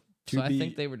to do. So I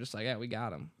think they were just like, yeah, we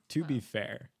got him. To be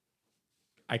fair,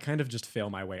 I kind of just fail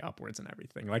my way upwards and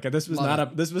everything. Like this was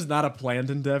Love this was not a planned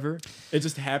endeavor. It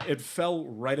just happened. It fell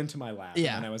right into my lap.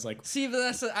 Yeah. And I was like, See, but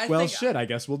that's I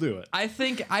guess we'll do it. I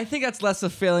think that's less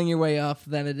of failing your way up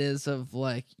than it is of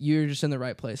like you're just in the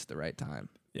right place at the right time.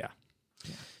 Yeah.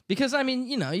 Because I mean,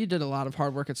 you did a lot of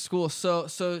hard work at school. So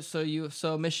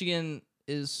Michigan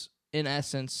is in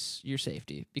essence your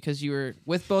safety because you were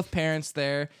with both parents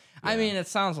there. I mean, it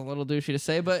sounds a little douchey to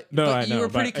say, but you were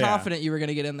pretty confident you were going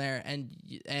to get in there, and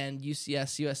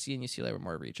USC and UCLA were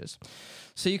more reaches.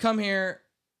 So you come here,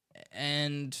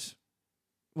 and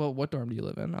well, what dorm do you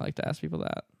live in? I like to ask people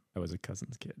that. I was a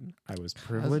Cousins kid. I was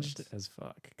privileged as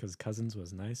fuck because Cousins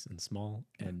was nice and small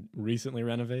and recently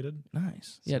renovated.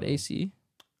 Nice. You had AC.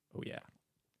 Oh yeah.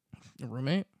 A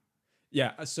roommate.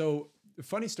 Yeah. So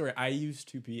funny story. I used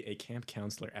to be a camp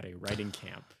counselor at a writing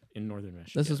camp in Northern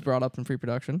Michigan. This was brought up in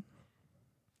pre-production.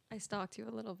 I stalked you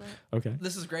a little bit. Okay.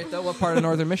 This is great though. What part of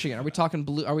Northern Michigan? Are we talking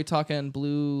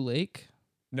Blue Lake?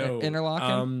 No.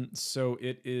 Interlochen? So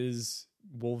it is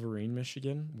Wolverine,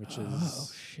 Michigan, which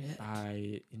is shit.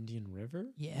 by Indian River.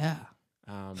 Yeah.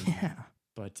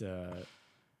 But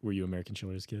were you American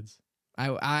Children's kids?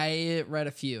 I read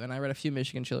a few, and I read a few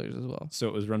Michigan Chillers as well. So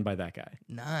it was run by that guy.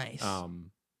 Nice.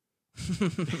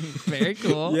 Very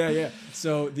cool. Yeah.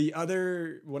 So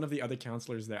one of the other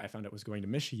counselors that I found out was going to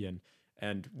Michigan,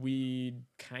 and we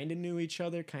kind of knew each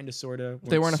other, kind of, sort of.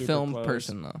 They weren't a film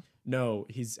person, though. No,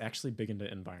 he's actually big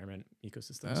into environment,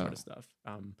 ecosystem sort of stuff.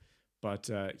 But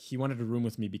he wanted to room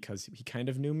with me because he kind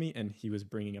of knew me, and he was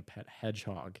bringing a pet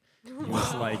hedgehog. He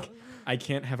was like, I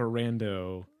can't have a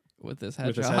rando with this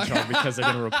hedgehog because they're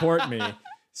going to report me.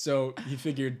 So he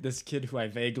figured this kid who I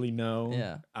vaguely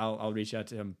know, I'll reach out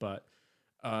to him, but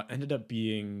ended up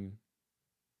being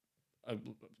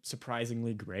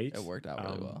surprisingly great. It worked out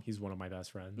really well. He's one of my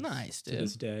best friends. Nice, dude. To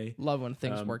this day. Love when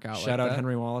things work out like that. Shout out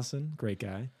Henry Wallison. Great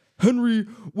guy. Henry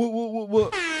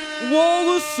Wallison.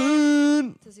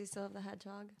 Does he still have the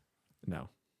hedgehog? No,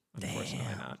 unfortunately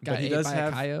not. Got but he ate does by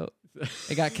have. A coyote.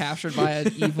 It got captured by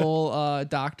an evil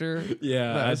doctor.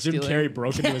 Yeah, Jim Carrey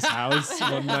broke into his house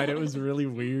one night. It was really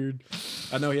weird.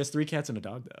 No, he has 3 cats and a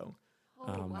dog though.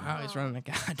 Wow, he's running a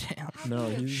goddamn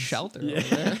he's shelter over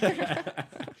there.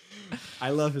 I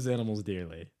love his animals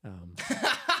dearly.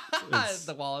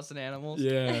 The Wallison animals.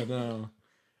 Yeah, no.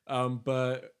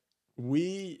 But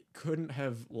we couldn't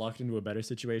have lucked into a better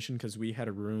situation because we had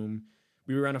a room.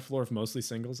 We were on a floor of mostly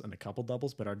singles and a couple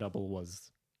doubles, but our double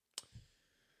was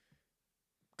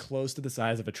close to the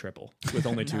size of a triple with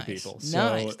only 2 people. So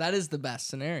nice. That is the best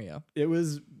scenario. It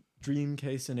was dream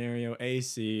case scenario,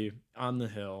 AC, on the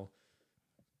hill.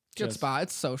 Good spot.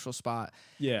 It's a social spot.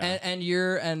 Yeah. And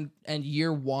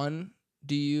year one,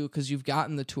 do you, because you've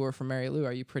gotten the tour from Mary Lou,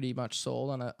 are you pretty much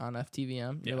sold on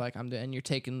FTVM? You're like, and you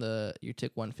took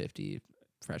 150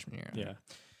 freshman year. Yeah.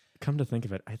 Come to think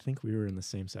of it, I think we were in the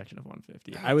same section of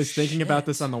 150. I was thinking about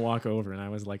this on the walk over, and I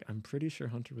was like, I'm pretty sure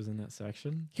Hunter was in that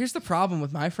section. Here's the problem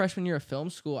with my freshman year of film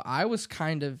school. I was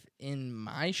kind of in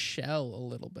my shell a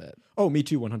little bit. Oh, me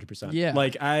too, 100%. Yeah.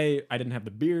 Like, I didn't have the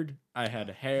beard. I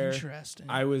had hair. Interesting.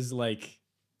 I was like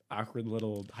awkward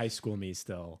little high school me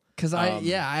still. Because I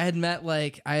had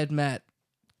met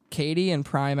Katie and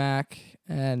Primac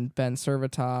and Ben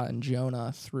Servita and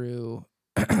Jonah through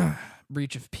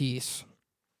Breach of Peace.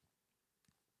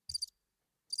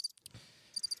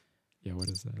 Yeah, what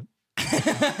is that?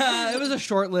 It was a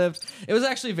short-lived. It was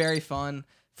actually very fun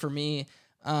for me. It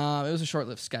was a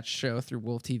short-lived sketch show through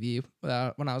Wolf TV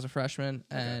when I was a freshman,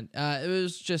 and it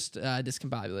was just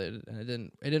discombobulated, and it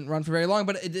didn't run for very long,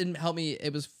 but it didn't help me.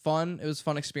 It was fun. It was a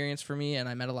fun experience for me, and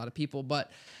I met a lot of people. But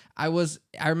I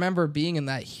remember being in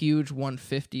that huge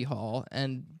 150 hall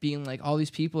and being like, all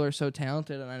these people are so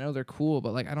talented, and I know they're cool,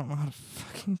 but like I don't know how to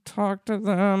fucking talk to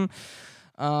them.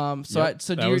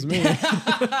 That was me.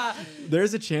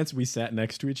 There's a chance we sat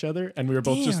next to each other and we were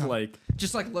both just like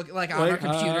look like on our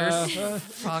computers.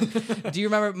 Fuck. Do you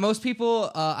remember most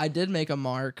people? I did make a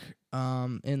mark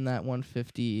in that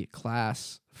 150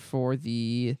 class for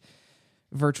the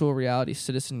virtual reality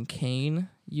Citizen Kane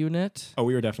unit. Oh,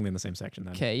 we were definitely in the same section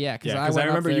then. Okay, yeah, because I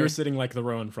remember you were sitting like the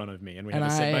row in front of me, and we had to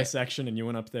sit by section, and you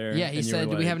went up there. Yeah, he said,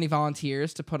 "Do we have any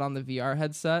volunteers to put on the VR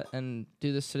headset and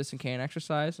do the Citizen Kane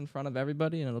exercise in front of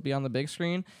everybody, and it'll be on the big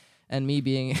screen?" And me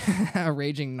being a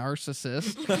raging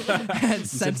narcissist and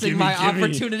sensing my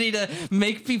opportunity to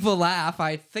make people laugh,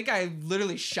 I think I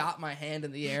literally shot my hand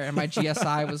in the air, and my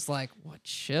GSI was like, "What?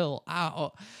 Chill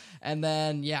out." And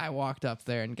then, I walked up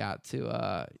there and got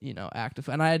to, active.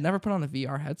 And I had never put on a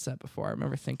VR headset before. I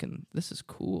remember thinking, this is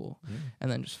cool. Yeah.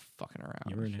 And then just fucking around.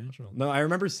 You were natural. No, I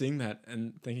remember seeing that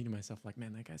and thinking to myself, like,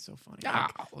 man, that guy's so funny.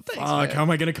 Thanks, how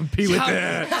am I going to compete with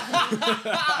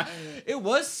that? It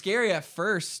was scary at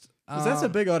first. Because that's a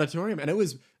big auditorium. And it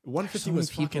was, 150 was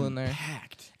people in there.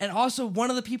 Packed. And also, one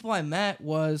of the people I met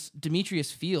was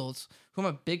Demetrius Fields, who I'm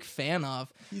a big fan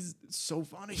of. He's so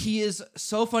funny. He is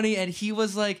so funny, and he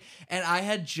was like, and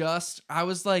I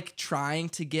was like trying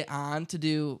to get on to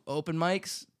do open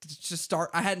mics to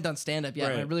start. I hadn't done stand-up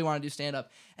yet, and I really wanted to do stand-up.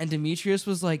 And Demetrius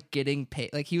was like getting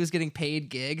paid, like he was getting paid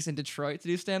gigs in Detroit to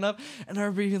do stand-up. And I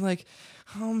remember being like,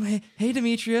 hey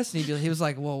Demetrius. And he was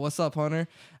like, well, what's up, Hunter?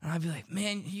 And I'd be like,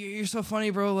 man, you're so funny,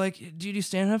 bro. Like, do you do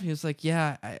stand-up? He was like,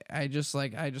 yeah, I just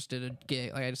did a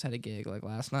gig. Like, I just had a gig like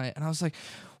last night. And I was like,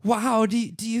 wow, do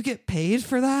you get paid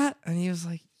for that? And he was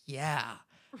like, yeah.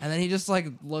 And then he just like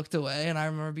looked away, and I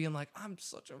remember being like, I'm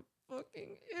such a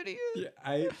fucking idiot.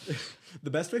 Yeah, the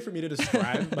best way for me to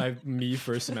describe my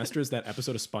first semester is that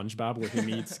episode of SpongeBob where he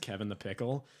meets Kevin the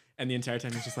Pickle, and the entire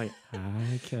time he's just like,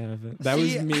 hi, Kevin. That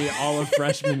was me all of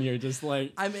freshman year, just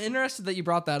like. I'm interested that you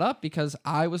brought that up because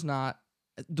I was not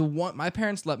my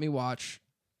parents let me watch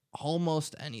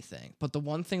almost anything, but the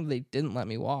one thing they didn't let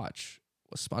me watch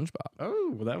was SpongeBob.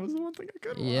 Oh, well, that was the one thing I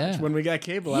could watch. Yeah. When we got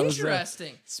cable,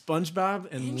 Interesting. I was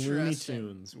SpongeBob and Looney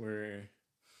Tunes were...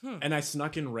 And I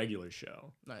snuck in regular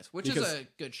show. Nice. Which is a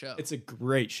good show. It's a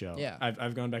great show. Yeah.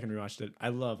 I've gone back and rewatched it. I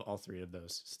love all three of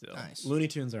those still. Nice. Looney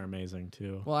Tunes are amazing,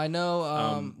 too. Well, I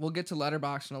know we'll get to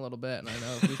Letterboxd in a little bit, and I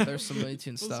know there's some Looney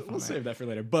Tunes stuff We'll on there. save that for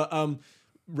later. But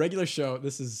regular show,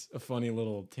 this is a funny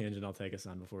little tangent I'll take us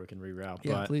on before we can reroute.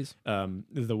 Yeah, but, please.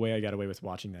 The way I got away with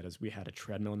watching that is we had a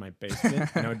treadmill in my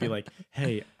basement, and I would be like,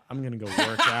 hey, I'm going to go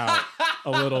work out a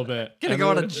little bit. Gonna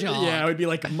go on a jog. Yeah, it would be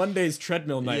like Monday's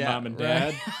treadmill night, Mom and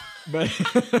Dad. Right.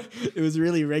 But it was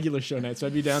really regular show night. So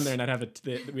I'd be down there and I'd have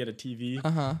we had a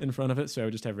TV in front of it. So I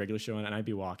would just have regular show on and I'd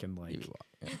be walking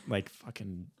like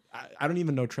fucking, I don't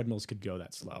even know treadmills could go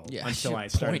that slow until I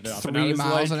started it up. 3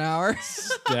 miles an hour.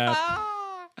 Step.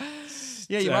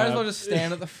 Yeah, you might as well just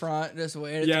stand at the front, just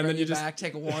wait. Yeah, and then you just back,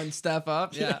 take one step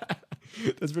up. Yeah.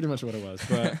 That's pretty much what it was.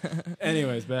 But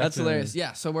anyways, that's hilarious.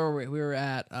 Yeah. So where were we? We were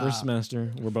at first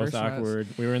semester. We're both awkward.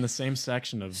 We were in the same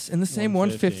section of in the same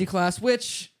 150 class,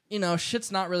 which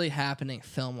shit's not really happening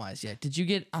film wise yet. Did you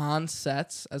get on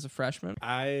sets as a freshman?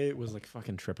 I was like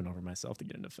fucking tripping over myself to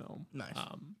get into film. Nice.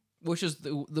 Which is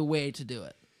the way to do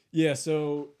it. Yeah,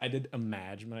 so I did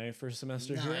Imag my first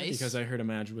semester here because I heard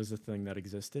Imag was a thing that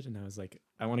existed, and I was like,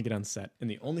 I want to get on set. And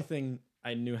the only thing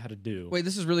I knew how to do... Wait,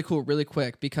 this is really cool, really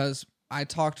quick, because I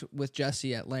talked with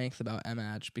Jesse at length about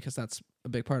Imag, because that's a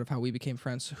big part of how we became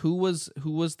friends. Who was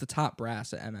the top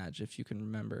brass at Imag, if you can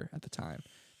remember at the time?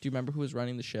 Do you remember who was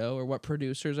running the show, or what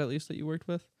producers, at least, that you worked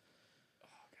with?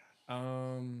 Oh,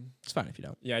 God. It's fine if you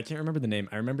don't. Yeah, I can't remember the name.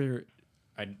 I remember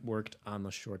I worked on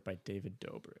the short by David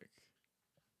Dobrik.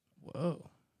 Whoa.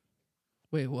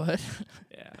 Wait, what?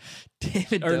 Yeah.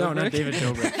 David Dobrik? Or no, not David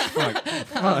Dobrik.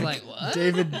 Fuck. I was like, what?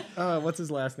 David, what's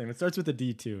his last name? It starts with a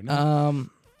D too. No.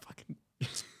 Fucking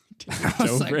I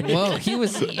was like, whoa, he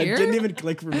was here? I didn't even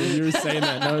click for me. You were saying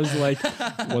that, and I was like,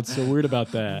 what's so weird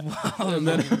about that? Whoa, and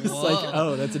then I was like,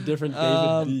 oh, that's a different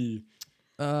David D.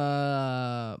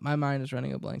 My mind is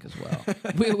running a blank as well.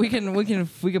 we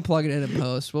can plug it in and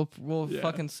post. We'll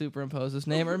fucking superimpose this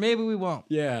name, or maybe we won't.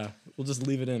 Yeah, we'll just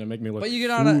leave it in and make me look. But you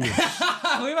get on a.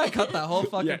 We might cut that whole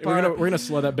fucking part. We're gonna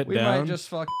slow that bit down. We might just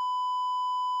fucking.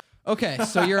 Okay,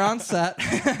 so you're on set.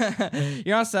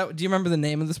 You're on set. Do you remember the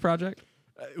name of this project?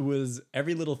 It was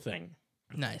Every Little Thing.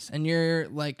 Nice, and you're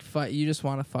like, you just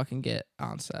want to fucking get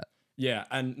on set. Yeah,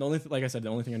 and the only like I said, the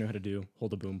only thing I knew how to do,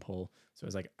 hold a boom pole. So I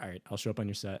was like, all right, I'll show up on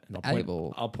your set and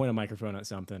I'll point a microphone at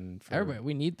something. Everybody,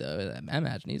 we need those.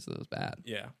 Imag needs those bad.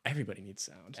 Yeah, everybody needs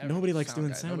sound. Nobody likes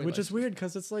doing sound, which is weird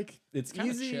because it's like it's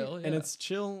easy chill, and it's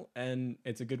chill and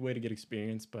it's a good way to get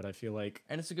experience. But I feel like,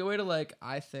 and it's a good way to like.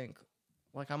 I think,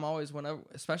 like I'm always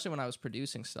especially when I was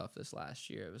producing stuff this last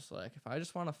year, it was like if I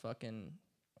just want to fucking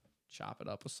chop it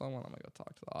up with someone, I'm gonna go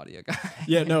talk to the audio guy.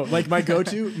 Yeah, no, like my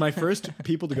first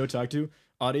people to go talk to,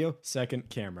 audio, second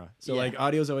camera. So like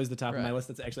audio's always the top of my list.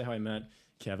 That's actually how I met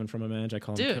Kevin from Imag. I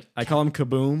call him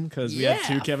Kaboom because we had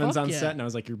two Kevins on set, and I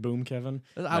was like, "You're Boom, Kevin."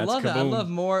 I love that. I love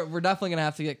more. We're definitely gonna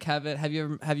have to get Kevin. Have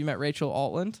you met Rachel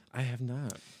Altland? I have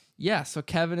not. Yeah, so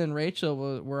Kevin and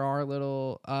Rachel were our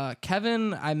little.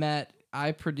 Kevin,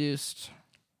 I produced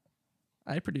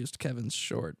Kevin's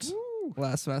shorts.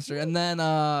 Last semester, and then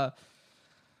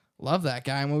love that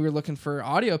guy. And we were looking for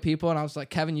audio people, and I was like,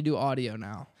 Kevin, you do audio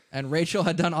now. And Rachel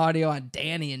had done audio on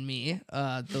Danny and Me,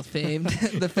 the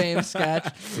famed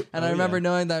sketch. And I remember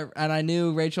knowing that, and I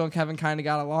knew Rachel and Kevin kind of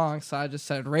got along, so I just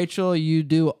said, Rachel, you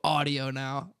do audio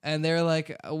now. And they were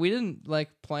like, we didn't like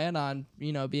plan on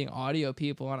being audio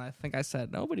people. And I think I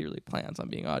said, nobody really plans on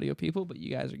being audio people, but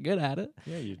you guys are good at it.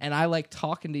 Yeah, and I like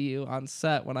talking to you on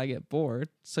set when I get bored,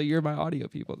 so you're my audio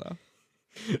people now.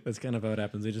 That's kind of how it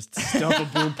happens. They just stuff a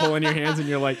boom pole in your hands, and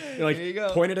you're like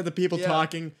point it at the people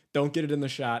talking. Don't get it in the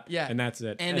shot. Yeah, and that's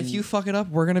it. And if you fuck it up,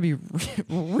 we're gonna be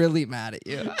really mad at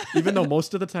you. Even though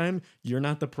most of the time you're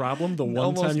not the problem, the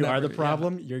one time you are the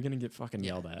problem, you're gonna get fucking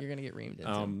yelled at. You're gonna get reamed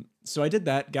into. So I did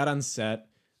that. Got on set,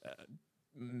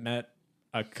 met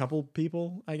a couple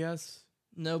people, I guess.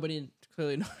 Clearly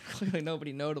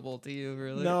nobody notable to you,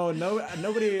 really. No,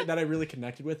 nobody that I really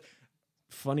connected with.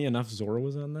 Funny enough, Zora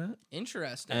was on that.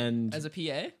 Interesting. And as a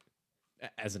PA?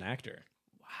 As an actor.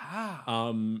 Wow.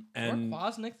 And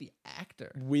Kwasnick, the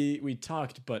actor. We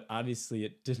talked, but obviously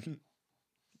it didn't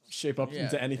shape up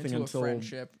into anything until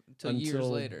friendship until years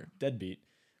later. Deadbeat.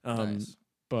 Nice.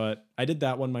 But I did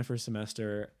that one my first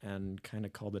semester and kind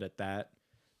of called it at that.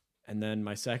 And then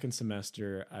my second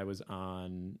semester, I was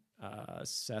on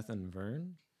Seth and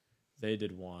Vern. They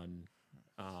did one.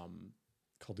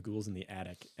 Called The Ghouls in the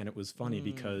Attic, and it was funny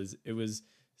because it was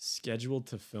scheduled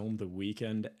to film the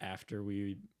weekend after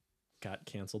we got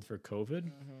canceled for COVID.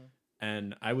 Mm-hmm.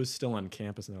 And I was still on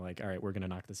campus, and they're like, all right, we're going to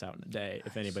knock this out in a day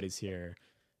if anybody's here.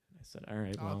 I said, all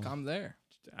right, well. I'm there.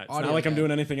 It's audio not like again. I'm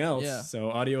doing anything else. Yeah.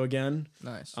 So audio again.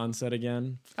 Nice. On set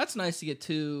again. That's nice to get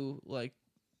 2 like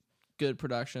good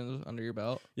productions under your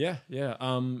belt. Yeah.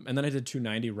 And then I did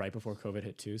 290 right before COVID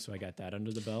hit too, so I got that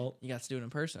under the belt. You got to do it in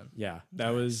person. Yeah. That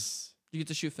was. You get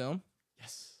to shoot film?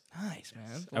 Yes. Nice,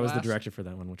 man. I was the director for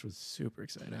that one, which was super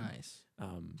exciting. Nice.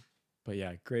 But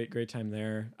yeah, great time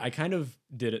there. I kind of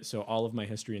did it so all of my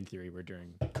history and theory were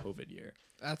during COVID year.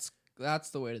 That's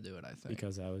the way to do it, I think.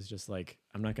 Because I was just like,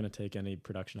 I'm not going to take any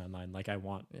production online. Like, I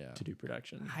want to do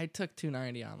production. I took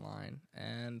 290 online.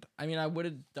 And, I mean, I would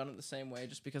have done it the same way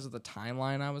just because of the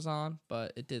timeline I was on.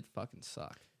 But it did fucking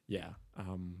suck. Yeah.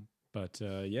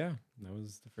 Yeah, that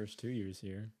was the first 2 years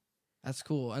here. That's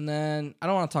cool. And then, I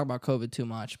don't want to talk about COVID too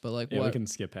much. But, like, we can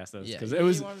skip past this. Because it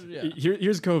was...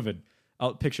 Here's COVID.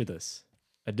 I'll picture this.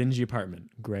 A dingy apartment,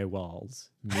 gray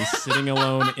walls, me sitting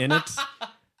alone in it.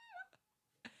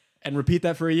 And repeat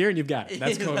that for a year, and you've got it.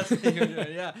 That's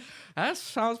COVID. Yeah, that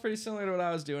sounds pretty similar to what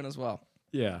I was doing as well.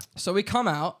 Yeah. So we come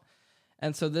out,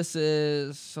 and so this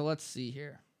is. So let's see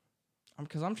here,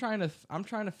 because I'm trying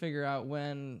to figure out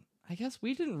when. I guess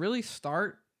we didn't really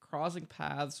start crossing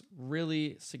paths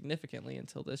really significantly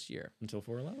until this year. Until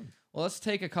 4/11. Well, let's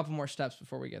take a couple more steps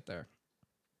before we get there,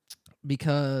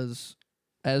 because,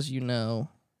 as you know,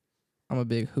 I'm a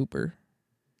big hooper.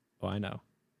 Oh, I know.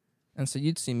 And so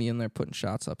you'd see me in there putting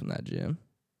shots up in that gym.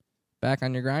 Back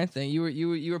on your grind thing.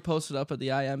 You were posted up at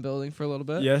the IM building for a little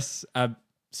bit? Yes, I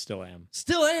still am.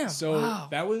 Still am. So wow.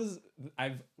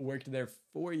 I've worked there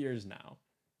 4 years now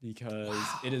because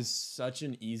it is such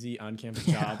an easy on-campus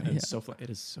job and it is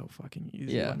so fucking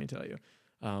easy, let me tell you.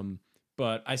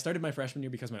 But I started my freshman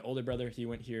year because my older brother, he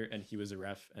went here and he was a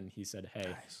ref and he said,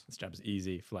 hey, this job is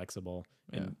easy, flexible,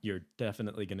 and you're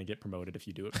definitely going to get promoted if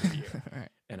you do it for a year. Right.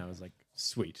 And I was like,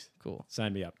 sweet. Cool.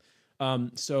 Sign me up.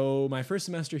 So my first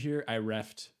semester here, I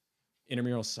refed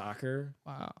intramural soccer.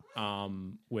 Wow.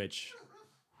 Which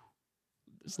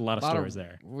there's a lot of stories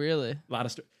there. Really? A lot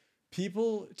of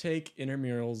people take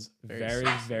intramurals very,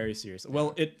 very seriously.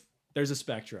 Well, there's a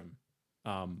spectrum.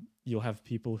 You'll have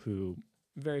people who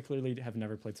very clearly have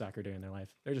never played soccer day in their life.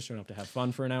 They're just showing up to have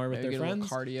fun for an hour with their friends.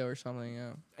 Cardio or something,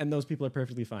 yeah. And those people are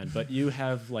perfectly fine. But you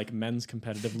have like men's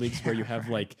competitive leagues where you have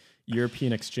like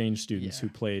European exchange students who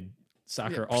played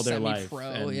soccer all their life.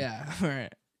 Semi-pro,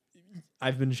 right.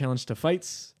 I've been challenged to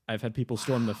fights. I've had people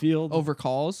storm the field. Over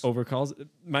calls?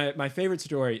 My favorite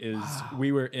story is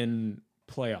we were in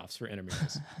playoffs for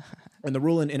intramurals. And the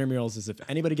rule in intramurals is if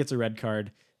anybody gets a red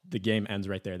card, the game ends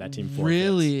right there. That team forfeits.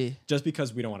 Really? Just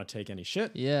because we don't want to take any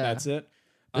shit. Yeah. That's it.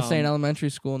 This ain't elementary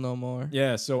school no more.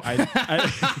 Yeah, so I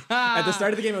at the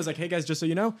start of the game, I was like, hey guys, just so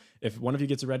you know, if one of you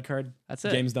gets a red card, that's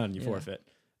it. Game's done. You forfeit.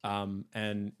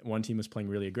 And one team was playing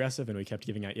really aggressive, and we kept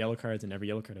giving out yellow cards, and every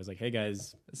yellow card, I was like, hey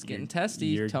guys, it's getting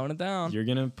testy. Tone it down. You're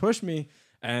going to push me.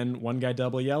 And one guy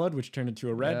double yellowed, which turned into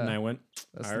a red, and I went,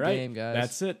 all right, game, guys.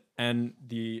 That's it. And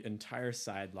the entire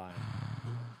sideline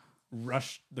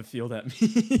rushed the field at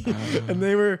me. And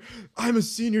they were, I'm a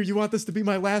senior. You want this to be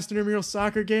my last intramural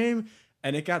soccer game?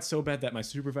 And it got so bad that my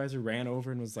supervisor ran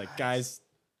over and was like, guys,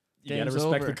 you got to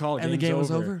respect the call. And the game was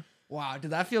over. Wow,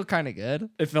 did that feel kind of good?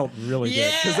 It felt really good.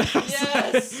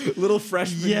 Yes! Like, little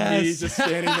freshman me just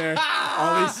standing there,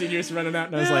 all these seniors running out,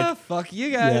 and I was like, fuck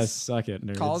you guys. Yes, suck it,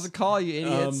 nerds. Call's a call, you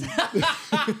idiots.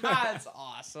 That's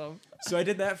awesome. So I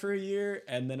did that for a year,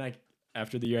 and then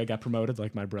after the year, I got promoted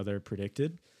like my brother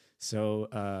predicted. So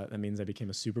that means I became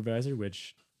a supervisor,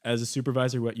 which as a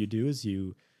supervisor, what you do is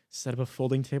you set up a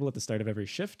folding table at the start of every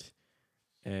shift,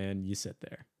 and you sit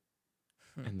there.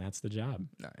 And that's the job.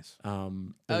 Nice.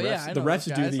 The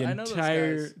refs do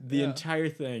the entire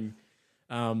thing.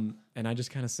 And I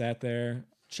just kind of sat there.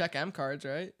 Check M cards,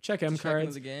 right? Check M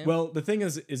cards. The game. Well, the thing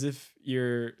is if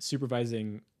you're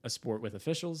supervising a sport with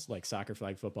officials like soccer,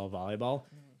 flag football, volleyball,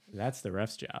 that's the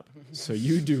ref's job. So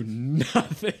you do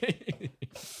nothing.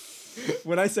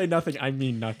 When I say nothing, I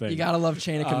mean nothing. You gotta love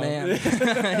chain of command.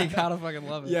 You gotta fucking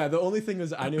love it. Yeah, the only thing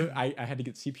was I knew I had to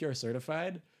get CPR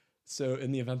certified. So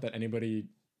in the event that anybody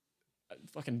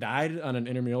fucking died on an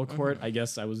intramural court, I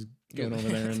guess I was going over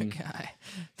there and guy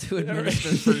to administer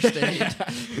first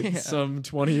aid. Some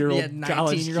 20-year-old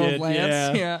college kid,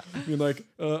 Lance. Being like,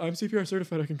 I'm CPR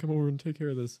certified. I can come over and take care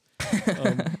of this.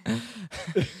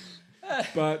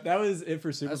 But that was it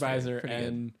for supervisor,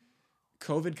 and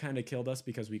COVID kind of killed us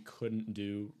because we couldn't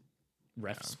do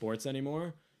ref sports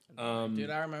anymore. Dude,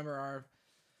 I remember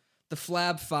the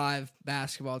Flab 5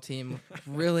 basketball team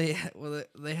really,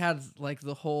 they had like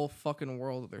the whole fucking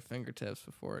world at their fingertips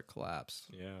before it collapsed.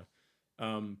 Yeah.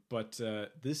 But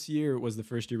this year was the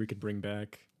first year we could bring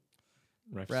back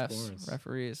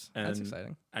referees. And that's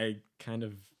exciting. I kind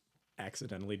of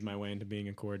accidentally lead my way into being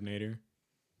a coordinator,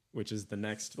 which is the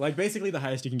next, like basically the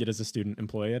highest you can get as a student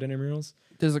employee at intramurals.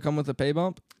 Does it come with a pay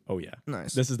bump? Oh yeah.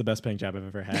 Nice. This is the best paying job I've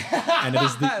ever had. And it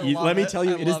is the let me tell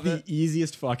you, it is the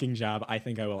easiest fucking job I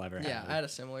think I will ever have. Yeah, I had a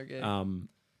similar gig.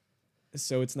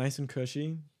 So it's nice and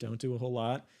cushy. Don't do a whole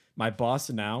lot. My boss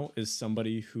now is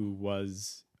somebody who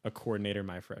was a coordinator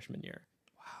my freshman year.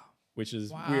 Wow. Which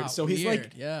is weird. So he's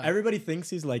like, everybody thinks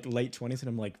he's like late 20s, and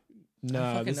I'm like,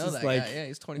 no, this is like, yeah,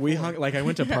 he's 24. We hung, like, I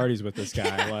went to parties with this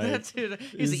guy. Like, dude,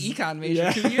 he's an econ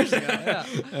major 2 years ago. Yeah.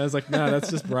 I was like, no, that's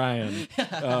just Brian.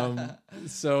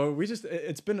 So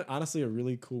it's been honestly a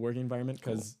really cool working environment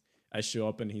because I show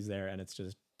up and he's there, and it's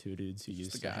just two dudes who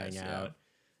used to hang out.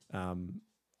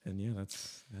 And yeah,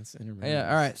 that's intramural. Yeah,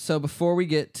 all right. So before we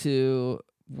get to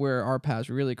where our paths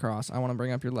really cross, I want to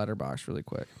bring up your letterbox really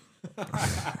quick.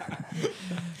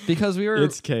 Because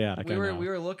it's chaotic. We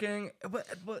were looking, but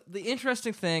the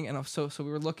interesting thing, and so we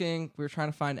were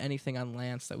trying to find anything on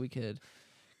Lance that we could,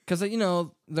 because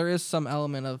there is some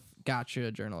element of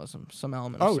gotcha journalism, some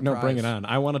element. Oh of no, bring it on!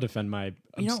 I want to defend my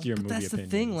obscure movie that's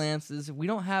opinions. The thing, Lance, is we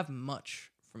don't have much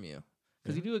from you.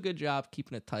 Because you do a good job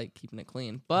keeping it tight, keeping it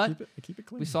clean. But I keep it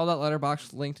clean. We saw that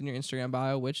letterbox linked in your Instagram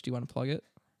bio. Which, do you want to plug it?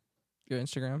 Your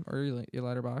Instagram or your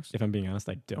letterbox? If I'm being honest,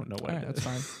 I don't know what it is.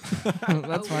 That's fine.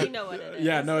 That's fine. We know what it is.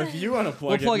 Yeah, no, if you want to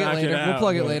plug we'll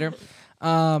plug it later.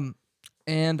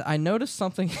 And I noticed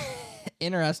something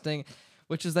interesting,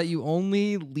 which is that you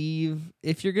only leave,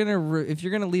 if you're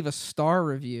gonna leave a star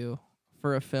review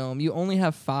for a film, you only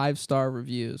have 5-star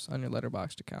reviews on your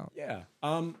Letterboxd account. Yeah.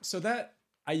 So that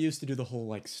I used to do the whole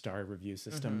like star review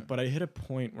system, but I hit a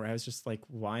point where I was just like,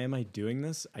 why am I doing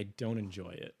this? I don't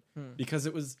enjoy it because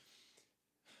it was.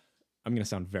 I'm going to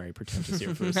sound very pretentious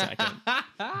here for a second,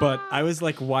 but I was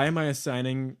like, why am I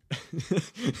assigning?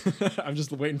 I'm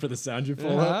just waiting for the sound you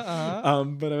pull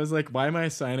up. But I was like, why am I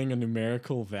assigning a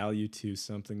numerical value to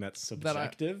something that's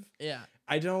subjective?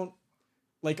 I don't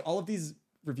like all of these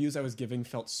reviews I was giving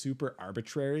felt super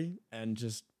arbitrary and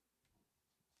just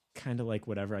kind of like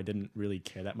whatever. I didn't really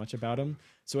care that much about them.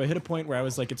 So I hit a point where I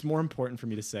was like, it's more important for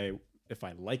me to say if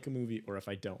I like a movie or if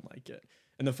I don't like it.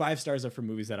 And the 5 stars are for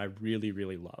movies that I really,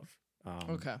 really love.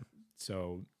 Okay.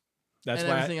 So that's and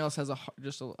why everything else has a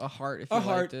heart. If a you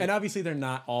heart, liked it. and obviously they're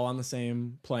not all on the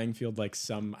same playing field. Like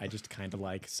some I just kind of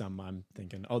like, some I'm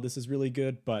thinking, oh, this is really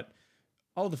good. But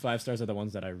all the 5 stars are the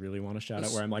ones that I really want to shout out.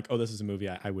 Where I'm like, oh, this is a movie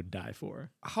I would die for.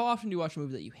 How often do you watch a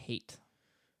movie that you hate?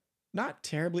 Not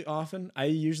terribly often. I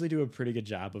usually do a pretty good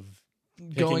job of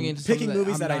going into picking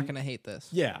movies that I'm not going to hate this.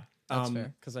 Yeah, that's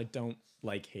fair. Because I don't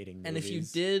like hating movies. And if you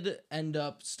did end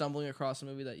up stumbling across a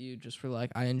movie that you just were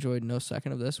like, I enjoyed no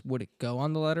second of this, would it go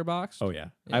on the Letterboxd? Oh yeah.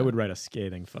 I would write a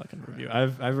scathing fucking review.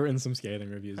 I've written some scathing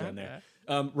reviews on there.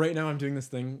 Right now I'm doing this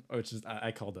thing, which is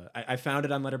I found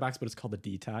it on Letterboxd, but it's called a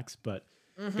detox. But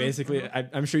basically,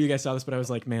 I'm sure you guys saw this, but I was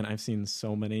like, man, I've seen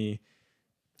so many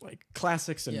like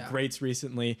classics and greats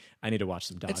recently. I need to watch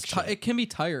some dog shit. It can be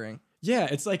tiring. Yeah,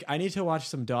 it's like I need to watch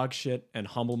some dog shit and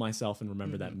humble myself and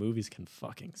remember that movies can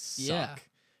fucking suck. Yeah.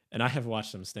 And I have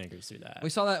watched some stinkers through that. We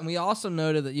saw that, and we also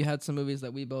noted that you had some movies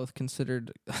that we both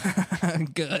considered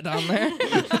good on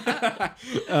there.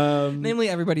 Namely,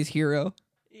 Everybody's Hero.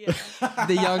 Yeah.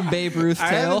 The young Babe Ruth tale.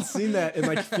 I haven't seen that in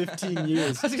like 15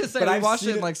 years. I was going to say, but I watched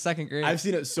it in like 2nd grade. I've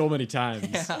seen it so many times.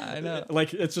 Yeah, I know.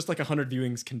 Like, it's just like 100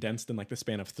 viewings condensed in like the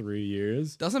span of 3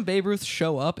 years. Doesn't Babe Ruth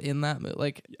show up in that movie?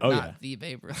 Like, not the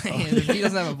Babe Ruth. Oh, he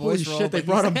doesn't have a voice role. Shit, they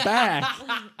brought him back.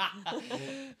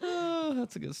 Oh,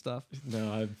 that's good stuff.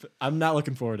 No, I'm not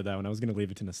looking forward to that one. I was going to leave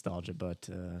it to nostalgia, but...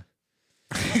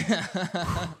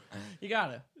 You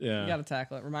gotta, yeah. You gotta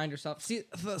tackle it. Remind yourself. See,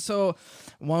 so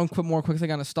one quick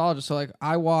thing on nostalgia. So like,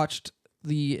 I watched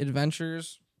The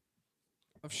Adventures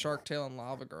of Shark Tale and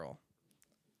Lava Girl.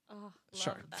 Oh,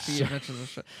 The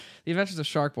Adventures of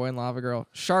Shark Boy and Lava Girl.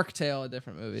 Shark Tale, a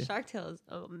different movie. Shark Tale is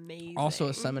amazing. Also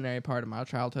a seminary part of my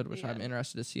childhood, which I'm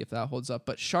interested to see if that holds up.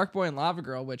 But Shark Boy and Lava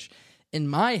Girl, which in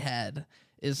my head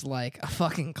is like a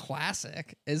fucking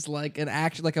classic, is like an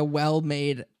action, like a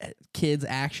well-made kids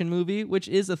action movie, which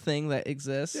is a thing that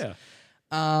exists. Yeah.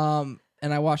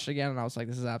 And I watched it again, and I was like,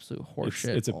 "This is absolute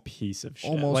horseshit." It's a piece of shit.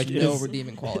 Almost like, no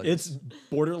redeeming quality. It's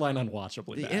borderline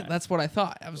unwatchably bad. That's what I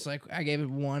thought. I was like, I gave it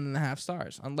 1.5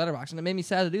 stars on Letterboxd, and it made me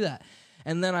sad to do that.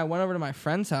 And then I went over to my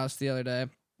friend's house the other day,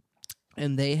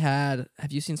 and they had.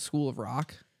 Have you seen School of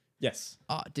Rock? Yes.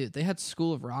 Oh, dude, they had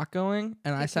School of Rock going,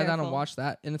 and I sat down and watched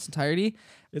that in its entirety.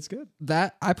 It's good.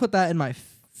 I put that in my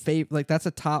like that's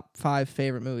a top 5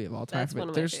 favorite movie of all time. That's one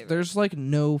of my favorites. There's like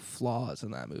no flaws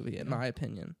in that movie, in my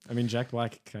opinion. I mean, Jack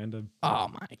Black kind of. Oh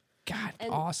my God,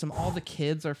 And awesome! All the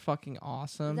kids are fucking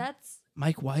awesome. That's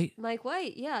Mike White.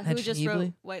 yeah, Ed who just Schneebly.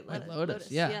 wrote White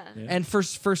Lotus. Yeah. And for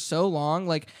so long,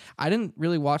 like I didn't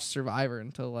really watch Survivor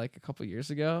until like a couple years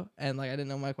ago, and like I didn't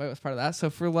know Mike White was part of that. So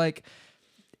for like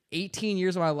 18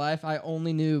 years of my life, I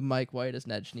only knew Mike White as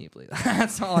Ned Schneebly.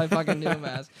 That's all I fucking knew him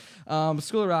as.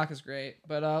 School of Rock is great,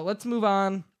 but let's move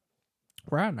on.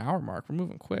 We're at an hour mark. We're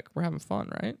moving quick. We're having fun,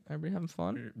 right? Everybody having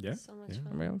fun? Yeah. So much fun.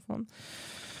 Everybody having fun?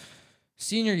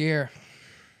 Senior year.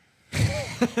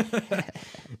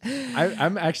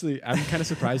 I'm kind of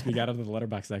surprised we got out of the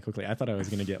letterbox that quickly. I thought I was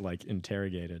gonna get like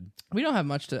interrogated. We don't have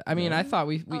much to. I mean, I thought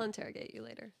we I'll interrogate you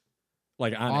later.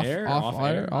 Like on off, air, off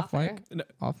air, off Off mic, air.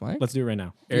 off mic. Let's do it right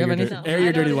now. Do you have Air anything? your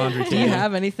I dirty don't- laundry. Do you Katie.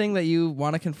 have anything that you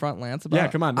want to confront Lance about? Yeah,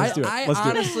 come on, let's do it.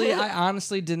 Let's do it. I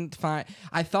honestly didn't find.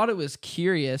 I thought it was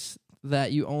curious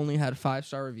that you only had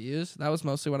 5-star reviews. That was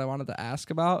mostly what I wanted to ask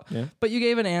about. Yeah. But you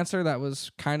gave an answer that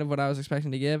was kind of what I was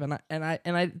expecting to give, and I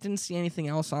didn't see anything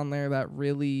else on there that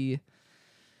really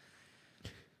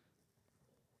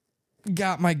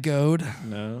got my goad.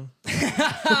 No.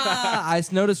 I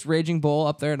noticed Raging Bull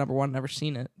up there at number 1. Never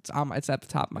seen it. It's at the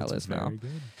top of my That's list very now. good.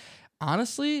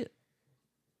 Honestly,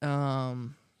 I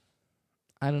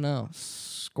don't know.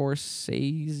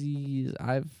 Scorsese's.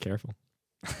 Careful.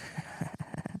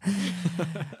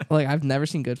 Like I've never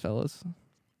seen Goodfellas,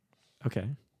 Okay.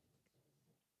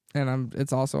 and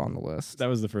it's also on the list. That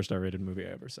was the first R-rated movie I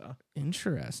ever saw.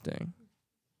 Interesting.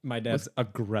 My dad's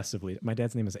My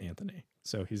dad's name is Anthony,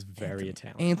 so he's very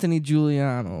Italian. Anthony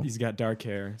Giuliano. He's got dark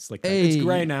hair, slicked back. Hey. It's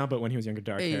gray now, but when he was younger,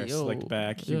 dark Hey, hair, yo. slicked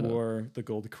back. He Yeah. wore the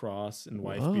gold cross and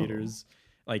wife Whoa. beaters.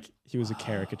 Like he was a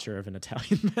caricature of an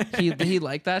Italian man. Did he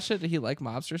like that shit? Did he like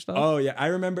mobster stuff? Oh yeah, I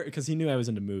remember because he knew I was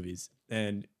into movies,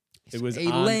 and it was Hey,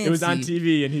 on Lancey.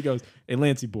 TV, and he goes, "Hey,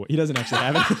 Lancey boy." He doesn't actually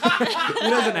have it. He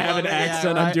doesn't have an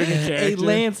accent. I'm doing a character. Hey,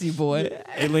 Lancey boy.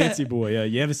 Hey, Lancey boy.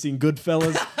 You ever seen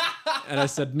Goodfellas? And I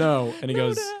said no, and he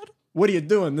goes, "What are you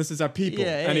doing? This is our people."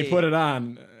 Yeah, and he hey. put it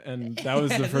on, and that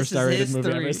was the This first is R-rated movie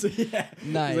I ever history. seen. Yeah.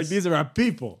 Nice. He's like, "These are our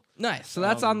people." Nice. So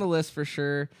that's on the list for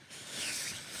sure.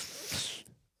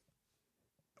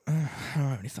 I don't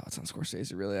have any thoughts on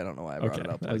Scorsese, really. I don't know why I brought it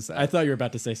up like that. I thought you were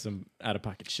about to say some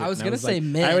out-of-pocket shit. I was and gonna say like,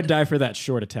 mid. I would die for that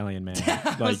short Italian man.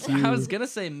 I you- was going to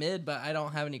say mid, but I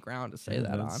don't have any ground to say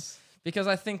that on. that's- Because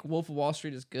I think Wolf of Wall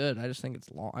Street is good. I just think it's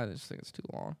long. I just think it's too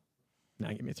long. Now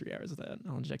give me 3 hours of that.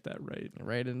 I'll inject that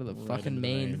Right into the Right fucking into the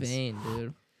main veins.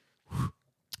 vein, dude.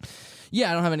 Yeah,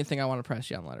 I don't have anything I want to press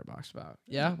you on Letterboxd about.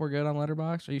 Yeah, we're good on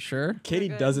Letterboxd. Are you sure? Katie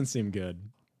good. doesn't seem good.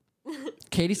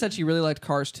 Katie said she really liked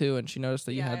Cars 2, and she noticed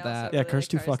that you Yeah, had I also that. Yeah, really Cars like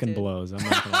 2 Cars fucking 2. blows. I'm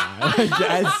not gonna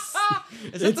lie.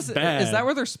 It's bad. Is that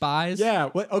where they're spies? Yeah.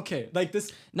 What? Okay. Like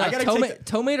this. No, I gotta take.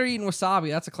 Tomate are eating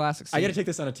wasabi. That's a classic scene. I gotta take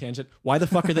this on a tangent. Why the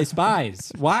fuck are they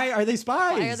spies? Why are they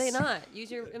spies? Why are they not? Use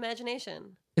your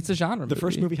imagination. It's a genre The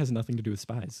first movie has nothing to do with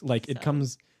spies. Like it So.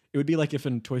 comes. It would be like if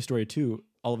in Toy Story 2,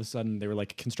 all of a sudden they were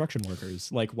like construction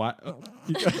workers. Like why?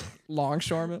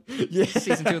 Longshoreman. Yeah.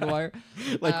 Season 2 of The Wire.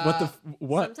 Like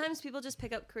what? Sometimes people just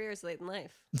pick up careers late in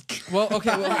life. Well, okay.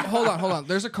 Well, hold on.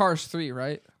 There's a Cars 3,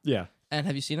 right? Yeah. And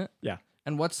have you seen it? Yeah.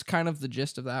 And what's kind of the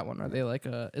gist of that one? Are they like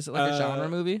is it like a genre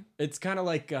movie? It's kind of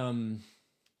like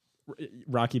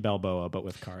Rocky Balboa, but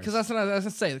with cars. Because that's what I was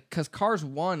gonna say. Because Cars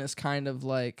 1 is kind of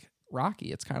like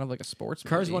Rocky. It's kind of like a sports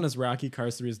Cars movie. 1 is Rocky.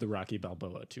 Cars 3 is the Rocky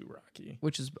Balboa 2 Rocky.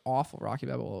 which is awful. Rocky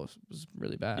Balboa was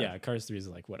really bad. Yeah, Cars 3 is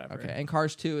like whatever. Okay, and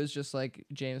Cars 2 is just like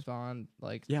James Bond,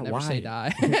 like Yeah, never why? say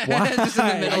die. Why? Just in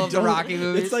the middle I of the don't- Rocky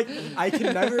movies. It's like I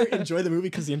can never enjoy the movie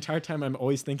because the entire time I'm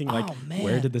always thinking like, Oh, man.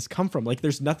 where did this come from? Like,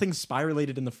 there's nothing spy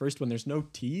related in the first one. There's no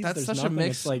tease. that's There's such nothing. a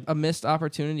It's like a missed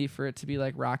opportunity for it to be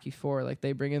like Rocky 4. Like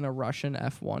they bring in a Russian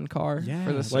F1 car yeah,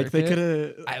 for the circuit. like they could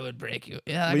have I would break you.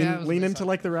 Yeah, that guy was lean really into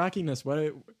like the rockiness.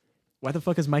 Why the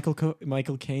fuck is Michael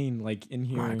Caine like in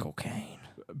here Michael Caine.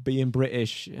 being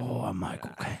British? And Oh, I'm Michael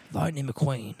Caine. Lightning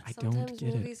McQueen. I don't Sometimes get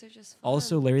it. movies are just fun.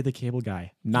 Also, Larry the Cable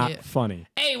Guy, not Yeah. funny.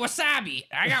 Hey, wasabi!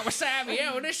 I got wasabi.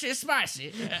 Oh, this shit's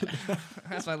spicy.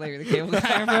 That's my Larry the Cable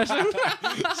Guy impression.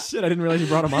 Shit, I didn't realize you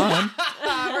brought him on.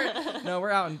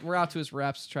 We're out to his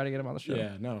reps to try to get him on the show.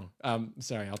 Yeah, no.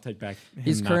 Sorry, I'll take back. him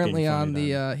He's not being currently funny on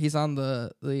then. he's on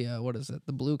the what is it?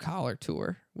 The Blue Collar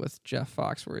tour with Jeff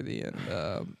Foxworthy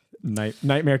and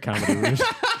Nightmare comedy.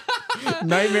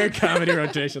 Nightmare comedy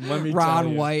rotation. Let me tell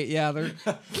Ron you. White. Yeah, they're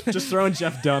Just throwing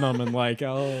Jeff Dunham and like,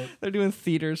 oh, they're doing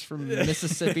theaters from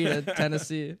Mississippi to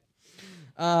Tennessee.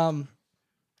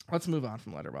 Let's move on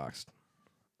from Letterboxd.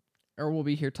 or we'll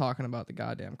be here talking about the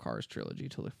goddamn Cars trilogy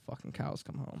till the fucking cows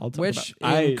come home. Which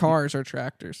cars are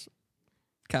tractors.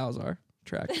 Cows are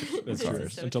tractors. That's true.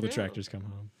 Until the tractors come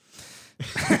home.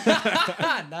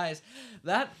 Nice.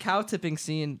 That cow tipping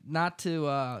scene, not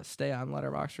to stay on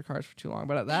Letterboxd for Cars for too long,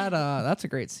 but that's a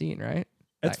great scene, right?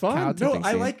 It's fun. No,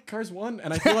 I like Cars 1,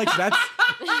 and I feel like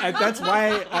that's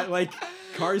why I like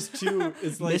Cars 2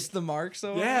 is like missed the mark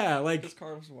so much. Yeah, like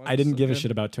Cars 1 I didn't give a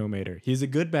shit about Tow Mater. He's a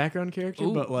good background character,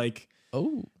 but like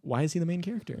why is he the main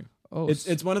character?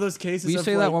 It's one of those cases. Will you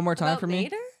say that one more time about for me?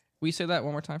 Mater? Will you say that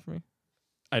one more time for me?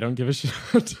 I don't give a shit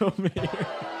about Tow Mater.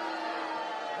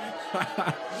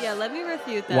 Yeah, let me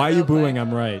refute that. Why are you booing? Quick.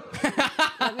 I'm right.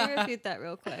 Let me refute that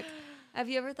real quick. Have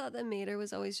you ever thought that Mater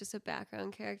was always just a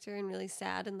background character and really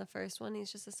sad in the first one? He's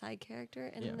just a side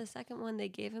character. And in the second one, they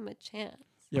gave him a chance.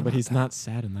 Yeah, but he's not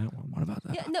sad in that one. What about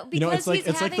that? Yeah, no, because it's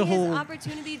he's having the whole his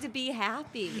opportunity to be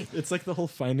happy. It's like the whole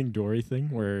Finding Dory thing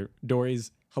where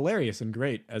Dory's hilarious and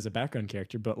great as a background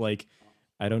character, but like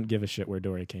I don't give a shit where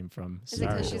Dory came from. Is it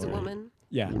because she's a woman?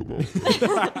 Yeah.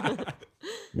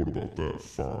 What about that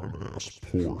fine-ass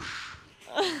Porsche?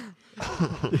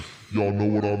 Y'all know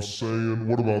what I'm saying?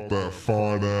 What about that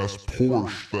fine-ass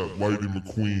Porsche that Lightning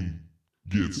McQueen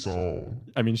gets on?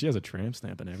 I mean, she has a tramp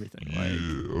stamp and everything.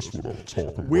 Yeah, that's what I'm talking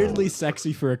about. Weirdly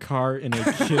sexy for a car in a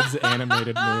kid's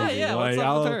animated movie. Yeah, like, what's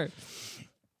up with her?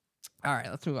 All right,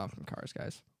 let's move on from Cars,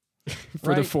 guys.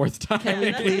 For the fourth time. Can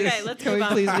we please, Okay, let's can we move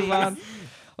on, please please. move on?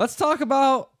 Let's talk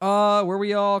about where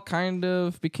we all kind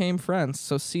of became friends.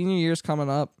 So senior year's coming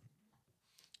up.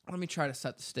 Let me try to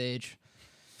set the stage.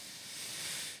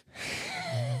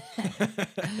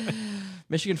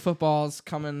 Michigan football's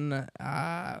coming.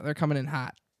 They're coming in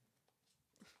hot.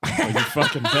 Oh, you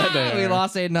fucking bet they are. We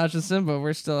lost Aiden Hutchinson, but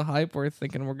we're still hype. We're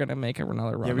thinking we're gonna make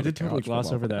another run. Yeah, we of did the totally college gloss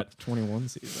football over playoff. that 21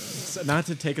 season. So not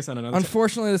to take us on another.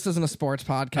 Unfortunately, this isn't a sports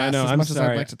podcast. I know. As I'm much sorry.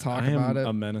 as I'd like to talk about it. I'm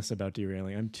a menace about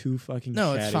derailing. I'm too fucking.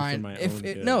 No, it's chatty fine. For my own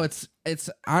good. No, it's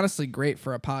honestly great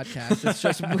for a podcast. It's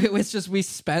just we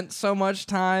spent so much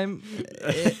time in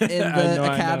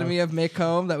the Academy of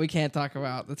Macomb that we can't talk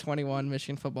about the 21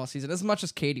 Michigan football season as much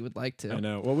as Katie would like to. I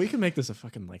know. Well, we can make this a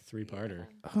fucking like 3-parter.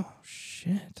 Oh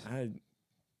shit!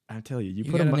 I tell you, You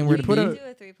put got a anywhere to be? Do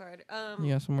a three-part.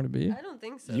 You got somewhere to be? I don't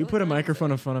think so. You put a No. microphone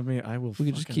in front of me, I will. We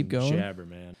could just keep going? Jabber,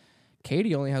 man.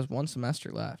 Katie only has one semester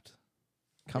left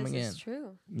coming This in. is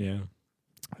true. Yeah.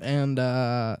 And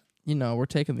we're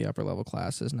taking the upper level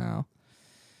classes now.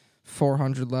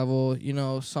 400 level,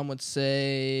 some would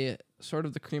say sort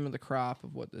of the cream of the crop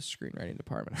of what this screenwriting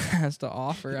department has to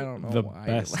offer. I don't know The why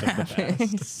best you're of the laughing.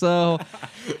 best. So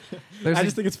I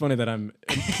just think it's funny that I'm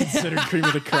considered cream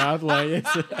of the crop. Like,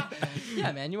 it's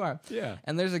yeah, man, you are. yeah.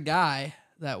 And there's a guy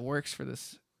that works for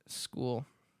this school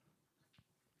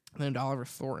named Oliver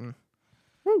Thornton.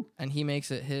 Woo. And he makes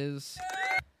it his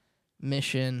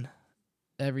mission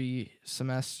every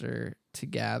semester to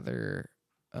gather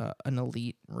an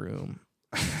elite room.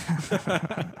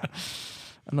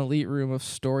 An elite room of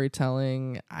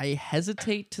storytelling. I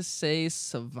hesitate to say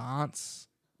savants,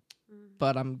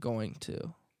 but I'm going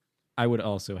to. I would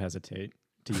also hesitate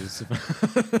to use,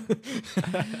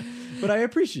 but I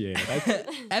appreciate it.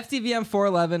 FTVM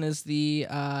 411 is the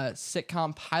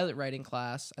sitcom pilot writing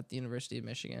class at the University of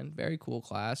Michigan. Very cool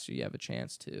class. You have a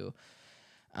chance to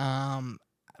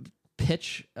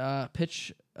pitch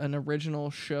an original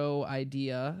show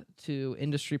idea to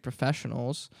industry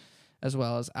professionals, as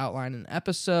well as outline an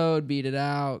episode, beat it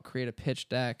out, create a pitch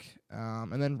deck,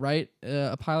 and then write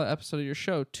a pilot episode of your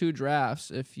show. 2 drafts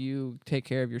if you take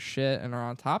care of your shit and are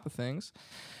on top of things.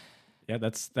 Yeah,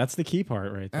 that's the key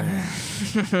part right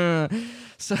there.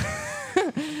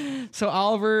 So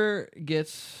Oliver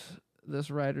gets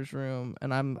this writer's room,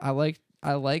 and I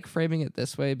like framing it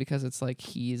this way because it's like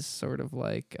he's sort of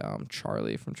like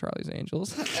Charlie from Charlie's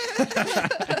Angels,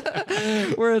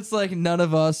 where it's like none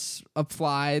of us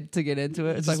applied to get into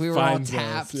it. It's like we were all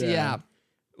tapped. Yeah.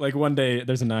 Like one day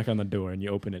there's a knock on the door and you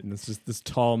open it and it's just this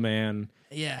tall man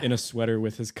in a sweater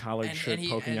with his collared shirt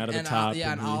poking out of the top.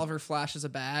 And Oliver flashes a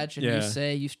badge and you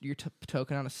say you're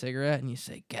toking on a cigarette and you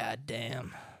say, "God damn."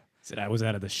 He said, "I was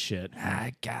out of the shit.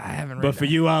 I haven't. But for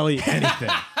you, Ollie, anything."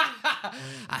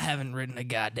 I haven't written a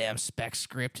goddamn spec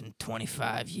script in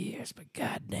 25 years, but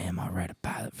goddamn, I'll write a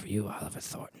pilot for you, Oliver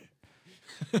Thornton.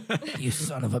 You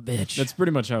son of a bitch. That's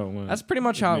pretty much how it went. That's pretty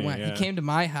much how it went. Yeah. He came to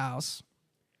my house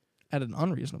at an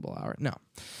unreasonable hour. No.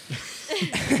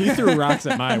 He threw rocks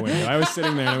at my window. I was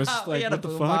sitting there and I was just like, had a what the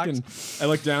boom fuck? box. And I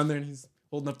looked down there and he's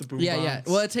holding up the boom box. Yeah.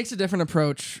 Well, it takes a different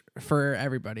approach for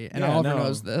everybody, and Oliver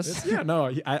knows this.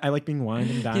 I like being wined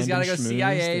and dined. He's got to go and schmoozed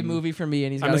CIA and movie for me,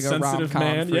 and he's got I'm to a go sensitive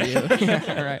rom-com man, for yeah. you.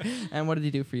 Yeah, right. And what did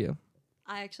he do for you?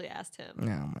 I actually asked him. Oh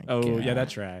my Oh God. yeah, that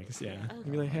tracks. Yeah.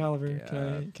 You'd be like, hey Oliver,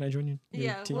 can I join your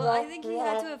Yeah, team? well, I think he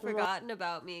had to have forgotten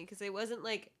about me because it wasn't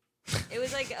like, it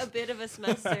was like a bit of a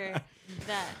semester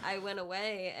that I went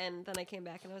away, and then I came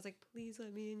back and I was like, please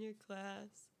let me in your class.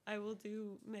 I will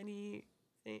do many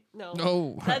things.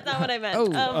 No, that's not what I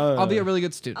meant. I'll be a really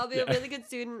good student. I'll be a really good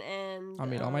student, and I'll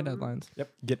meet all my deadlines.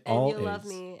 Yep, get and all you'll A's. love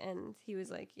me. And he was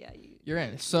like, yeah, you're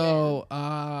in. So,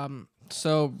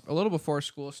 so a little before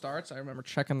school starts, I remember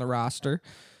checking the roster.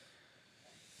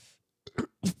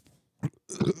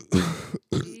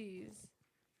 Jeez.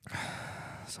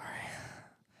 Sorry.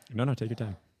 No, take your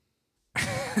time.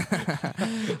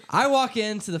 I walk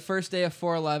into the first day of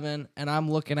 411 and I'm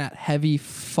looking at heavy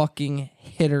fucking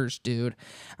hitters, dude.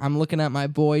 I'm looking at my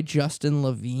boy Justin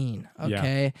Levine,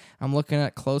 okay? Yeah. I'm looking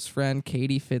at close friend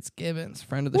Katie Fitzgibbons,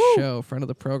 friend of the show, friend of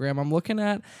the program. I'm looking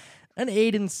at an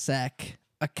Aiden Seck,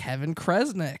 a Kevin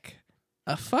Kresnick,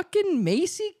 a fucking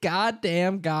Macy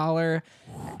goddamn Goller,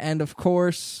 and of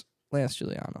course, Lance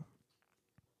Giuliano.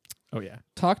 Oh, yeah.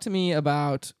 Talk to me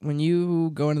about when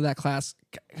you go into that class,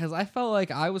 because I felt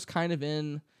like I was kind of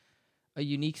in a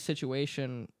unique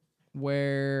situation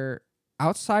where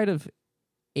outside of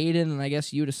Aiden and I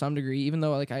guess you to some degree, even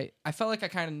though like I felt like I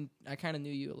kind of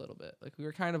knew you a little bit. Like we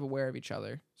were kind of aware of each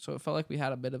other. So it felt like we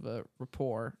had a bit of a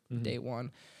rapport day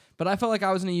one. But I felt like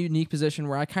I was in a unique position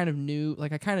where I kind of knew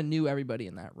everybody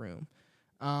in that room.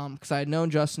 Because I had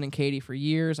known Justin and Katie for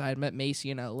years. I had met Macy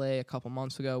in LA a couple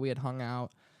months ago. We had hung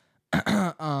out.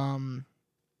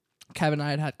 Kevin and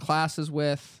I had classes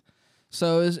with,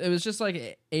 so it was just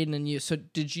like Aiden and you. So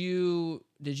did you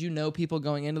know people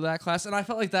going into that class? And I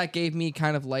felt like that gave me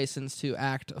kind of license to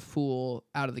act a fool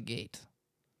out of the gate.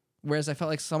 Whereas I felt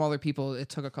like some other people, it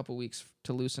took a couple weeks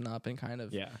to loosen up and kind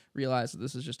of realize that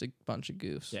this is just a bunch of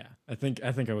goofs. Yeah, I think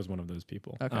I was one of those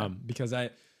people. Okay. Because I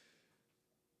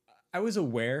was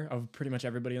aware of pretty much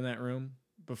everybody in that room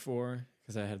before,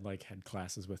 because I had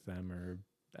classes with them or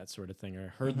that sort of thing, or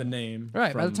heard the name.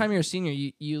 Right. By the time you're a senior,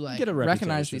 you like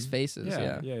recognize these faces.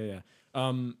 Yeah.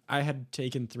 I had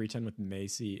taken 310 with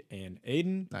Macy and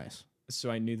Aiden. Nice. So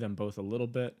I knew them both a little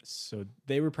bit. So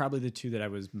they were probably the two that I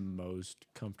was most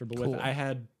comfortable with. I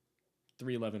had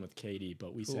 311 with Katie,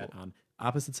 but we sat on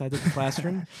opposite sides of the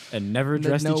classroom and never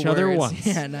addressed each other once.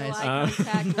 Yeah, nice.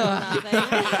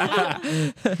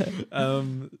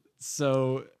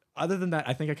 So other than that,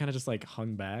 I think I kind of just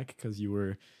hung back because you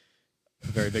were a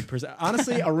very big person.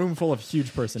 Honestly, a room full of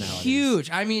huge personalities.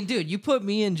 Huge. I mean, dude, you put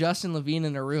me and Justin Levine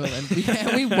in a room and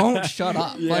we won't shut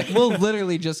up. Yeah. Like, we'll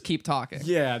literally just keep talking.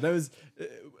 Yeah, that was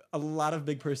a lot of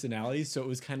big personalities. So it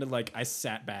was kind of like I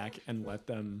sat back and let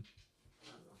them.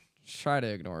 Try to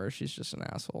ignore her. She's just an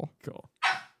asshole. Cool.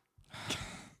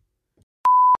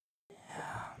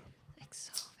 Like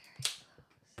so very close.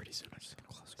 Pretty soon I'm just going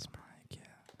to close this mic.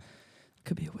 Yeah.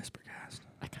 Could be a whisper cast.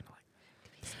 I kind of like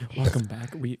that. Welcome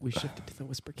back. We shifted to the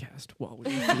whisper cast while we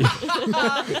were in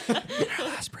our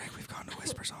last break, we've gone to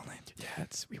whispers only. Yeah,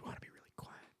 we want to be really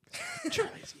quiet.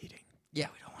 Charlie's eating. Yeah,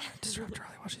 we don't want to disrupt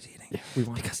Charlie while she's eating. Yeah, we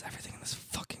want because everything in this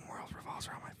fucking world revolves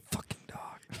around my fucking dog.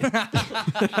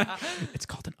 It's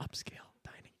called an upscale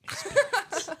dining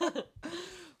experience.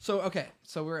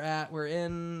 So we're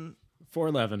in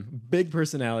 411. Big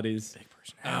personalities. Big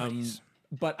personalities.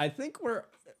 But I think we're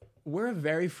a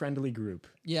very friendly group.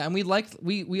 Yeah, and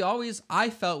I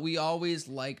felt we always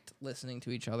liked listening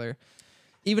to each other.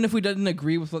 Even if we didn't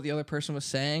agree with what the other person was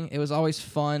saying, it was always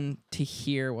fun to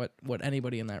hear what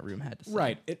anybody in that room had to say.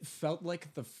 Right. It felt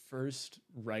like the first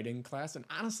writing class, and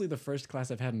honestly the first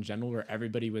class I've had in general where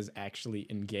everybody was actually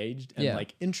engaged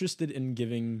and interested in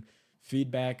giving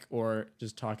feedback or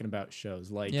just talking about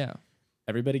shows.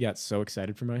 Everybody got so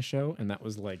excited for my show, and that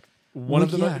was one of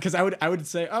the because I would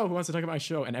say, "Oh, who wants to talk about my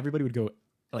show?" and everybody would go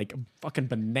fucking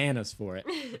bananas for it.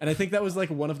 And I think that was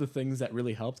one of the things that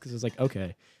really helped, because it was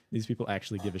okay, these people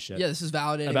actually give a shit. Yeah, this is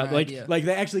validating about my idea.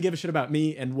 They actually give a shit about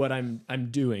me and what I'm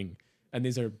doing, and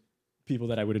these are people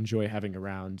that I would enjoy having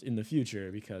around in the future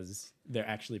because they're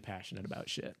actually passionate about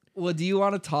shit. Well, do you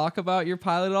want to talk about your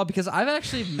pilot at all? Because I've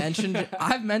actually mentioned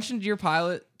your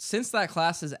pilot since that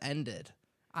class has ended.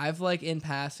 I've in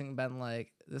passing been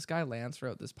this guy Lance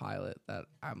wrote this pilot that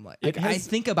I'm I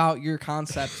think about your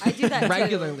concept. I do that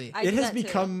regularly. It has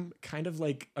become kind of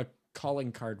a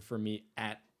calling card for me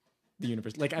at the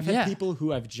university. I've had people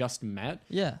who I've just met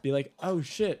be like, "Oh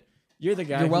shit, you're the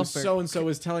guy who so and so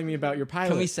was telling me about your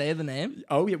pilot." Can we say the name?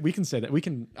 Oh yeah, we can say that. We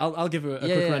can. I'll give a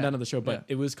quick rundown of the show, but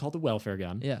it was called The Welfare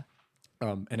Gun. Yeah.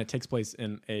 And it takes place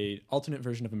in a alternate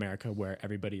version of America where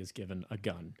everybody is given a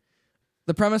gun.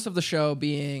 The premise of the show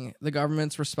being the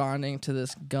government's responding to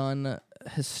this gun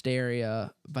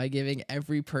hysteria by giving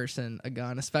every person a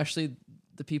gun, especially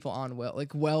the people on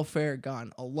welfare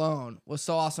gun alone was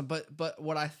so awesome. But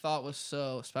what I thought was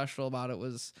so special about it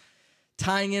was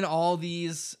tying in all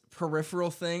these peripheral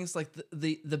things, like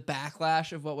the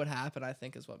backlash of what would happen. I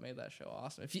think is what made that show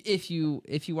awesome. If you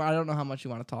I don't know how much you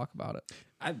want to talk about it.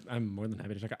 I'm more than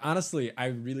happy to talk. Honestly, I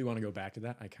really want to go back to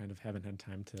that. I kind of haven't had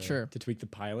time to tweak the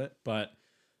pilot, but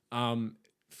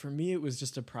for me, it was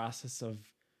just a process of.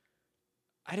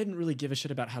 I didn't really give a shit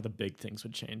about how the big things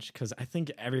would change because I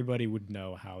think everybody would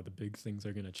know how the big things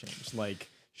are going to change. Like,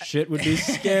 shit would be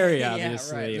scary,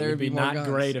 obviously. Right. It would be not guns.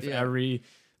 great if every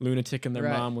lunatic and their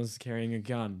mom was carrying a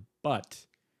gun. But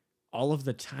all of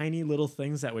the tiny little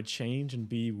things that would change and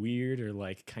be weird or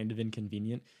like kind of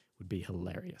inconvenient would be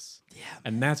hilarious. Yeah.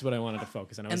 And that's what I wanted to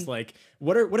focus on. I was like,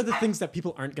 what are the things that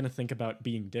people aren't going to think about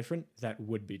being different that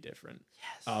would be different?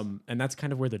 Yes. And that's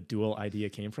kind of where the dual idea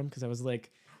came from because I was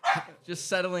like, just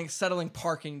settling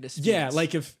parking disputes. Yeah,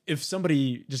 like if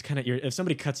somebody just kind of if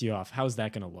somebody cuts you off, how's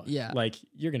that going to look? Yeah, like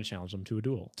you're going to challenge them to a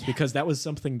duel because that was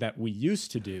something that we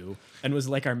used to do and was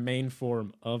like our main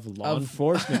form of law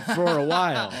enforcement for a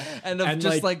while, and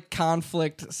just like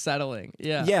conflict settling.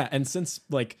 Yeah, and since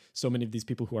like so many of these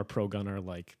people who are pro-gun are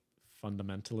like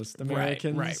fundamentalist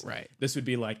Americans. Right. This would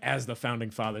be like, as the founding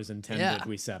fathers intended,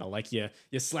 we settle. Like you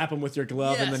slap them with your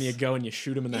glove and then you go and you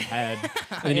shoot them in the head.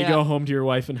 And then you go home to your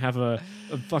wife and have a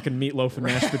fucking meatloaf and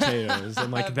mashed potatoes.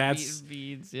 And like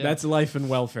that's life and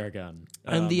welfare gun.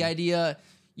 And the idea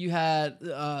you had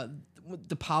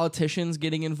the politicians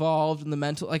getting involved in the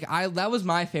mental, like that was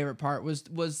my favorite part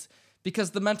was because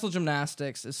the mental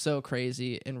gymnastics is so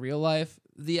crazy in real life.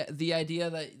 The idea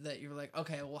that you're like,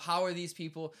 okay, well, how are these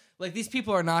people, like these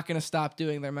people are not going to stop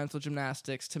doing their mental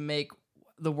gymnastics to make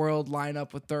the world line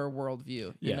up with their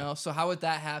worldview, you know? So how would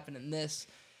that happen in this?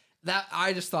 That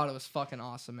I just thought it was fucking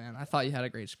awesome, man. I thought you had a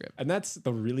great script. And that's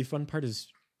the really fun part is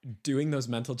doing those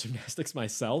mental gymnastics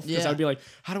myself. Because I'd be like,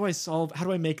 how do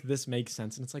I make this make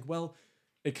sense? And it's like, well,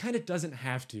 it kind of doesn't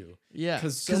have to. Yeah.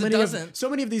 Because so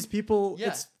many of these people,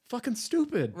 it's fucking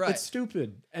stupid. Right. It's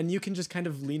stupid. And you can just kind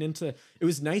of lean into it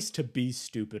was nice to be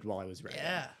stupid while I was writing.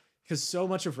 Yeah. Because so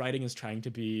much of writing is trying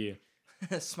to be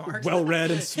smart, well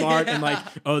read and smart and like,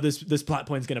 oh, this plot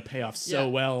point's gonna pay off so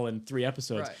well in 3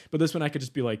 episodes. Right. But this one I could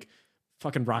just be like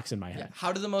fucking rocks in my head. Yeah.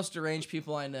 How do the most deranged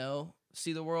people I know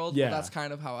see the world? Yeah. Well, that's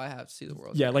kind of how I have to see the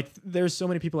world. Yeah, like there's so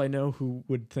many people I know who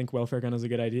would think welfare gun is a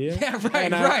good idea. Yeah,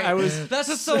 right, and that's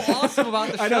what's so awesome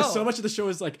about the show. I know so much of the show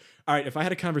is like, all right, if I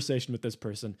had a conversation with this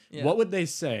person, what would they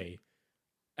say?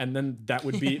 And then that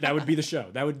would be the show.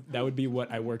 That would be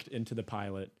what I worked into the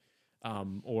pilot,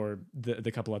 or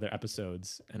the couple other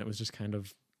episodes, and it was just kind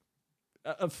of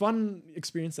a fun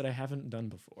experience that I haven't done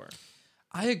before.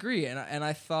 I agree, and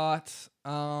I thought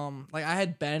like I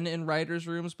had been in writers'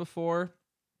 rooms before,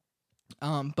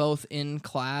 both in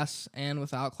class and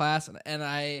without class, and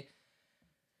I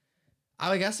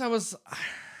guess I was,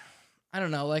 I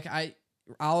don't know, like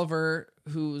Oliver,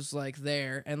 who's like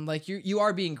there, and like you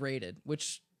are being graded,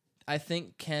 which I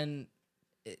think can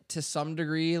to some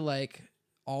degree like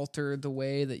alter the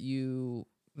way that you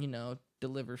know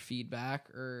deliver feedback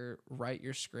or write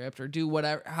your script or do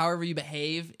whatever, however you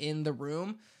behave in the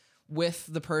room with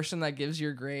the person that gives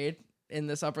your grade in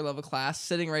this upper level class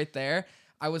sitting right there.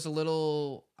 I was a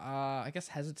little, I guess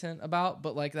hesitant about,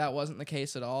 but like that wasn't the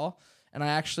case at all. And I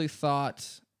actually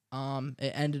thought,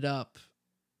 it ended up,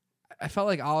 I felt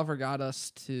like Oliver got us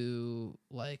to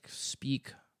like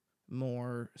speak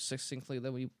more succinctly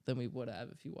than we would have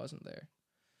if he wasn't there.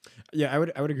 Yeah, I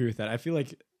would agree with that. I feel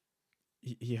like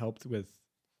he helped with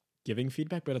giving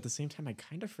feedback, but at the same time, I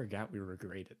kind of forgot we were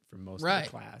graded for most of the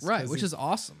class. Right, which is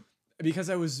awesome.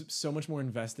 Because I was so much more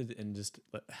invested in just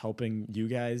helping you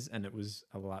guys, and it was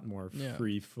a lot more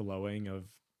free-flowing of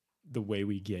the way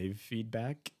we gave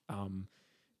feedback,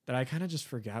 that I kind of just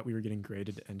forgot we were getting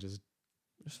graded and just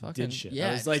did shit. Yeah,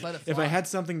 I was like, if I had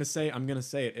something to say, I'm going to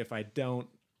say it. If I don't,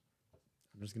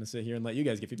 I'm just going to sit here and let you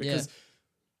guys give feedback. Because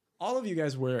all of you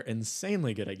guys were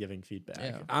insanely good at giving feedback.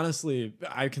 Yeah. Honestly,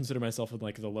 I consider myself in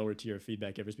like the lower tier of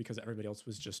feedback givers because everybody else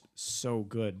was just so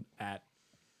good at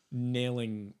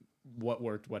nailing what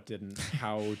worked, what didn't,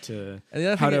 how to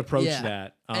approach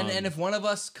that. And if one of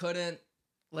us couldn't,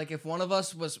 like if one of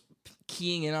us was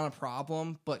keying in on a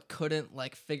problem but couldn't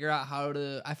like figure out how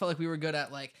to, I felt like we were good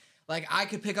at like I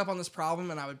could pick up on this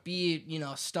problem and I would be,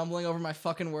 stumbling over my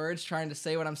fucking words trying to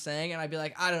say what I'm saying, and I'd be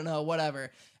like, I don't know,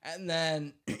 whatever. And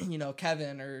then,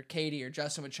 Kevin or Katie or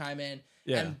Justin would chime in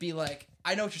and be like,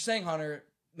 I know what you're saying, Hunter.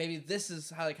 maybe this is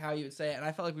how you would say it. And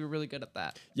I felt like we were really good at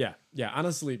that. Yeah.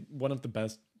 Honestly, one of the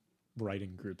best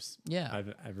writing groups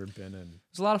I've ever been in.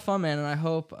 It's a lot of fun, man, and I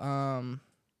hope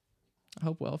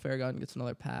Welfare God gets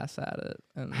another pass at it.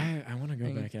 And I want to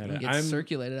go back at it. Get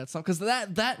circulated at some, because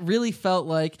that really felt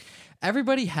like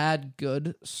everybody had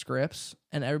good scripts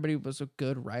and everybody was a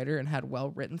good writer and had well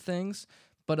written things.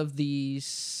 But of the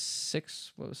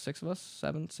six of us?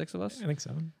 I think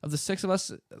 7. Of the 6 of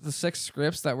us, the 6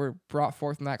 scripts that were brought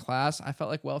forth in that class, I felt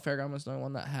like Welfare God was the only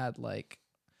one that had like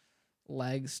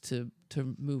legs to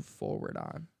move forward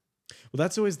on. Well,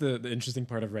 that's always the interesting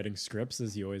part of writing scripts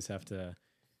is you always have to.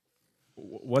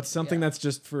 What's something that's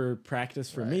just for practice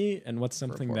for me, and what's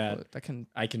something that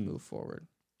I can move forward,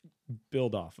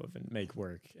 build off of, and make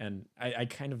work. And I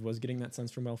kind of was getting that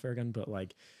sense from Welfare Gun, but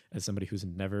like as somebody who's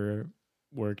never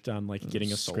worked on like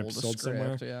getting a script sold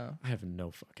somewhere, I have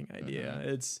no fucking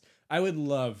idea. I would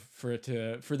love for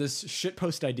this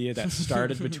shitpost idea that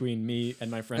started between me and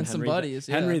my friend and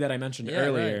Henry that I mentioned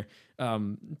earlier,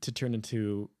 to turn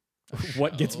into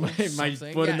what gets my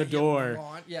foot in the door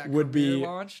would be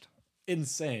launched.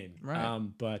 Insane. Right.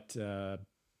 But the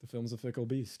film's a fickle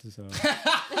beast, so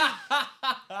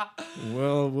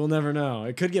we'll never know.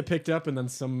 It could get picked up and then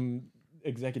some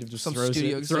executive just throws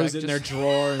it in their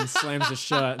drawer and slams it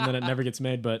shut, and then it never gets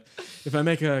made. But if I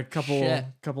make a couple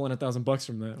 $100,000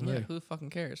 from that, who fucking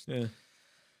cares? Yeah.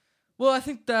 Well, I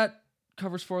think that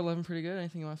covers 411 pretty good.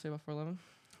 Anything you want to say about 411?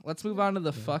 Let's move on to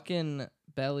the fucking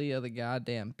belly of the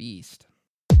goddamn beast.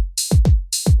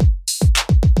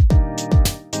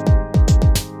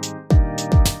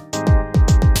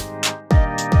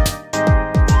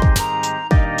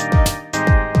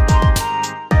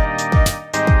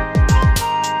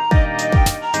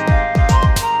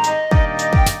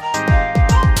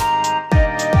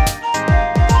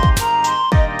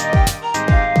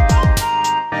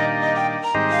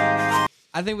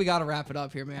 I think we got to wrap it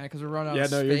up here, man, because we're running out of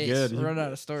space. You're good. We're running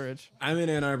out of storage. I'm in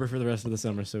Ann Arbor for the rest of the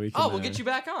summer, so we can... we'll get you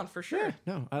back on, for sure.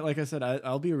 Yeah, no, like I said,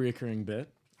 I'll be a recurring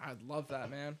bit. I'd love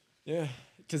that, man. Yeah,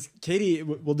 because Katie,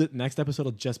 next episode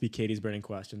will just be Katie's burning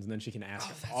questions, and then she can ask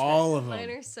all of them.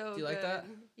 Mine are so good. Do you like that?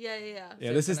 Yeah.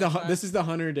 Yeah, this is the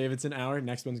Hunter Davidson hour.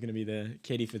 Next one's going to be the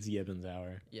Katie Fitzgibbons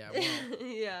hour. Yeah,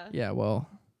 well... Yeah, well...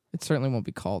 It certainly won't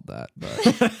be called that,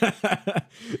 but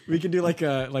we can do like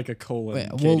a colon. Wait,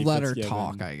 we'll let her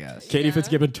talk, I guess. Katie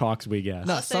Fitzgibbon talks, we guess.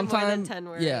 No, sometime more than 10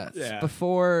 words. Yeah.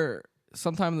 Before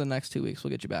sometime in the next 2 weeks,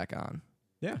 we'll get you back on.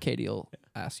 Yeah, Katie will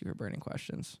ask you her burning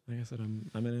questions. Like I said,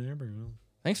 I'm in Ann Arbor. Well,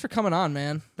 thanks for coming on,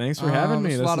 man. Thanks for having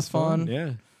me. It was a lot of fun.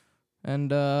 Yeah.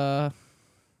 And hold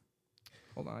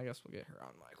on, I guess we'll get her on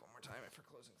mic one more time for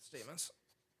closing statements.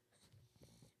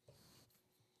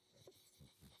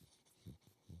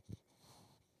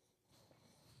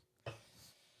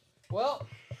 Well,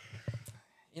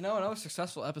 another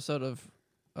successful episode of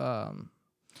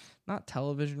not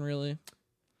television really.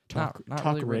 Not talk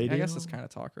really radio. I guess it's kind of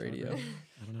talk radio.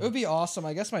 It would be awesome.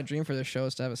 I guess my dream for this show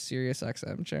is to have a Sirius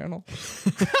XM channel.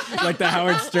 Like the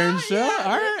Howard Stern show? All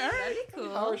right. That'd be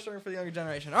cool. Howard Stern for the younger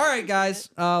generation. All right, guys.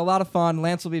 A lot of fun.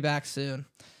 Lance will be back soon.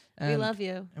 We love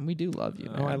you. And we do love you,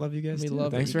 man. Oh, I love you guys too.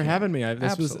 Love Thanks for having me.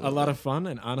 This was a lot of fun,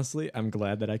 and honestly, I'm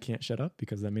glad that I can't shut up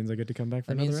because that means I get to come back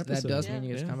for another episode. That does mean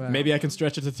you get to come back. Maybe I can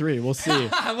stretch it to 3. We'll see.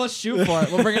 We'll shoot for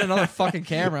it. We'll bring in another fucking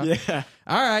camera. Yeah.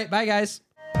 All right. Bye, guys.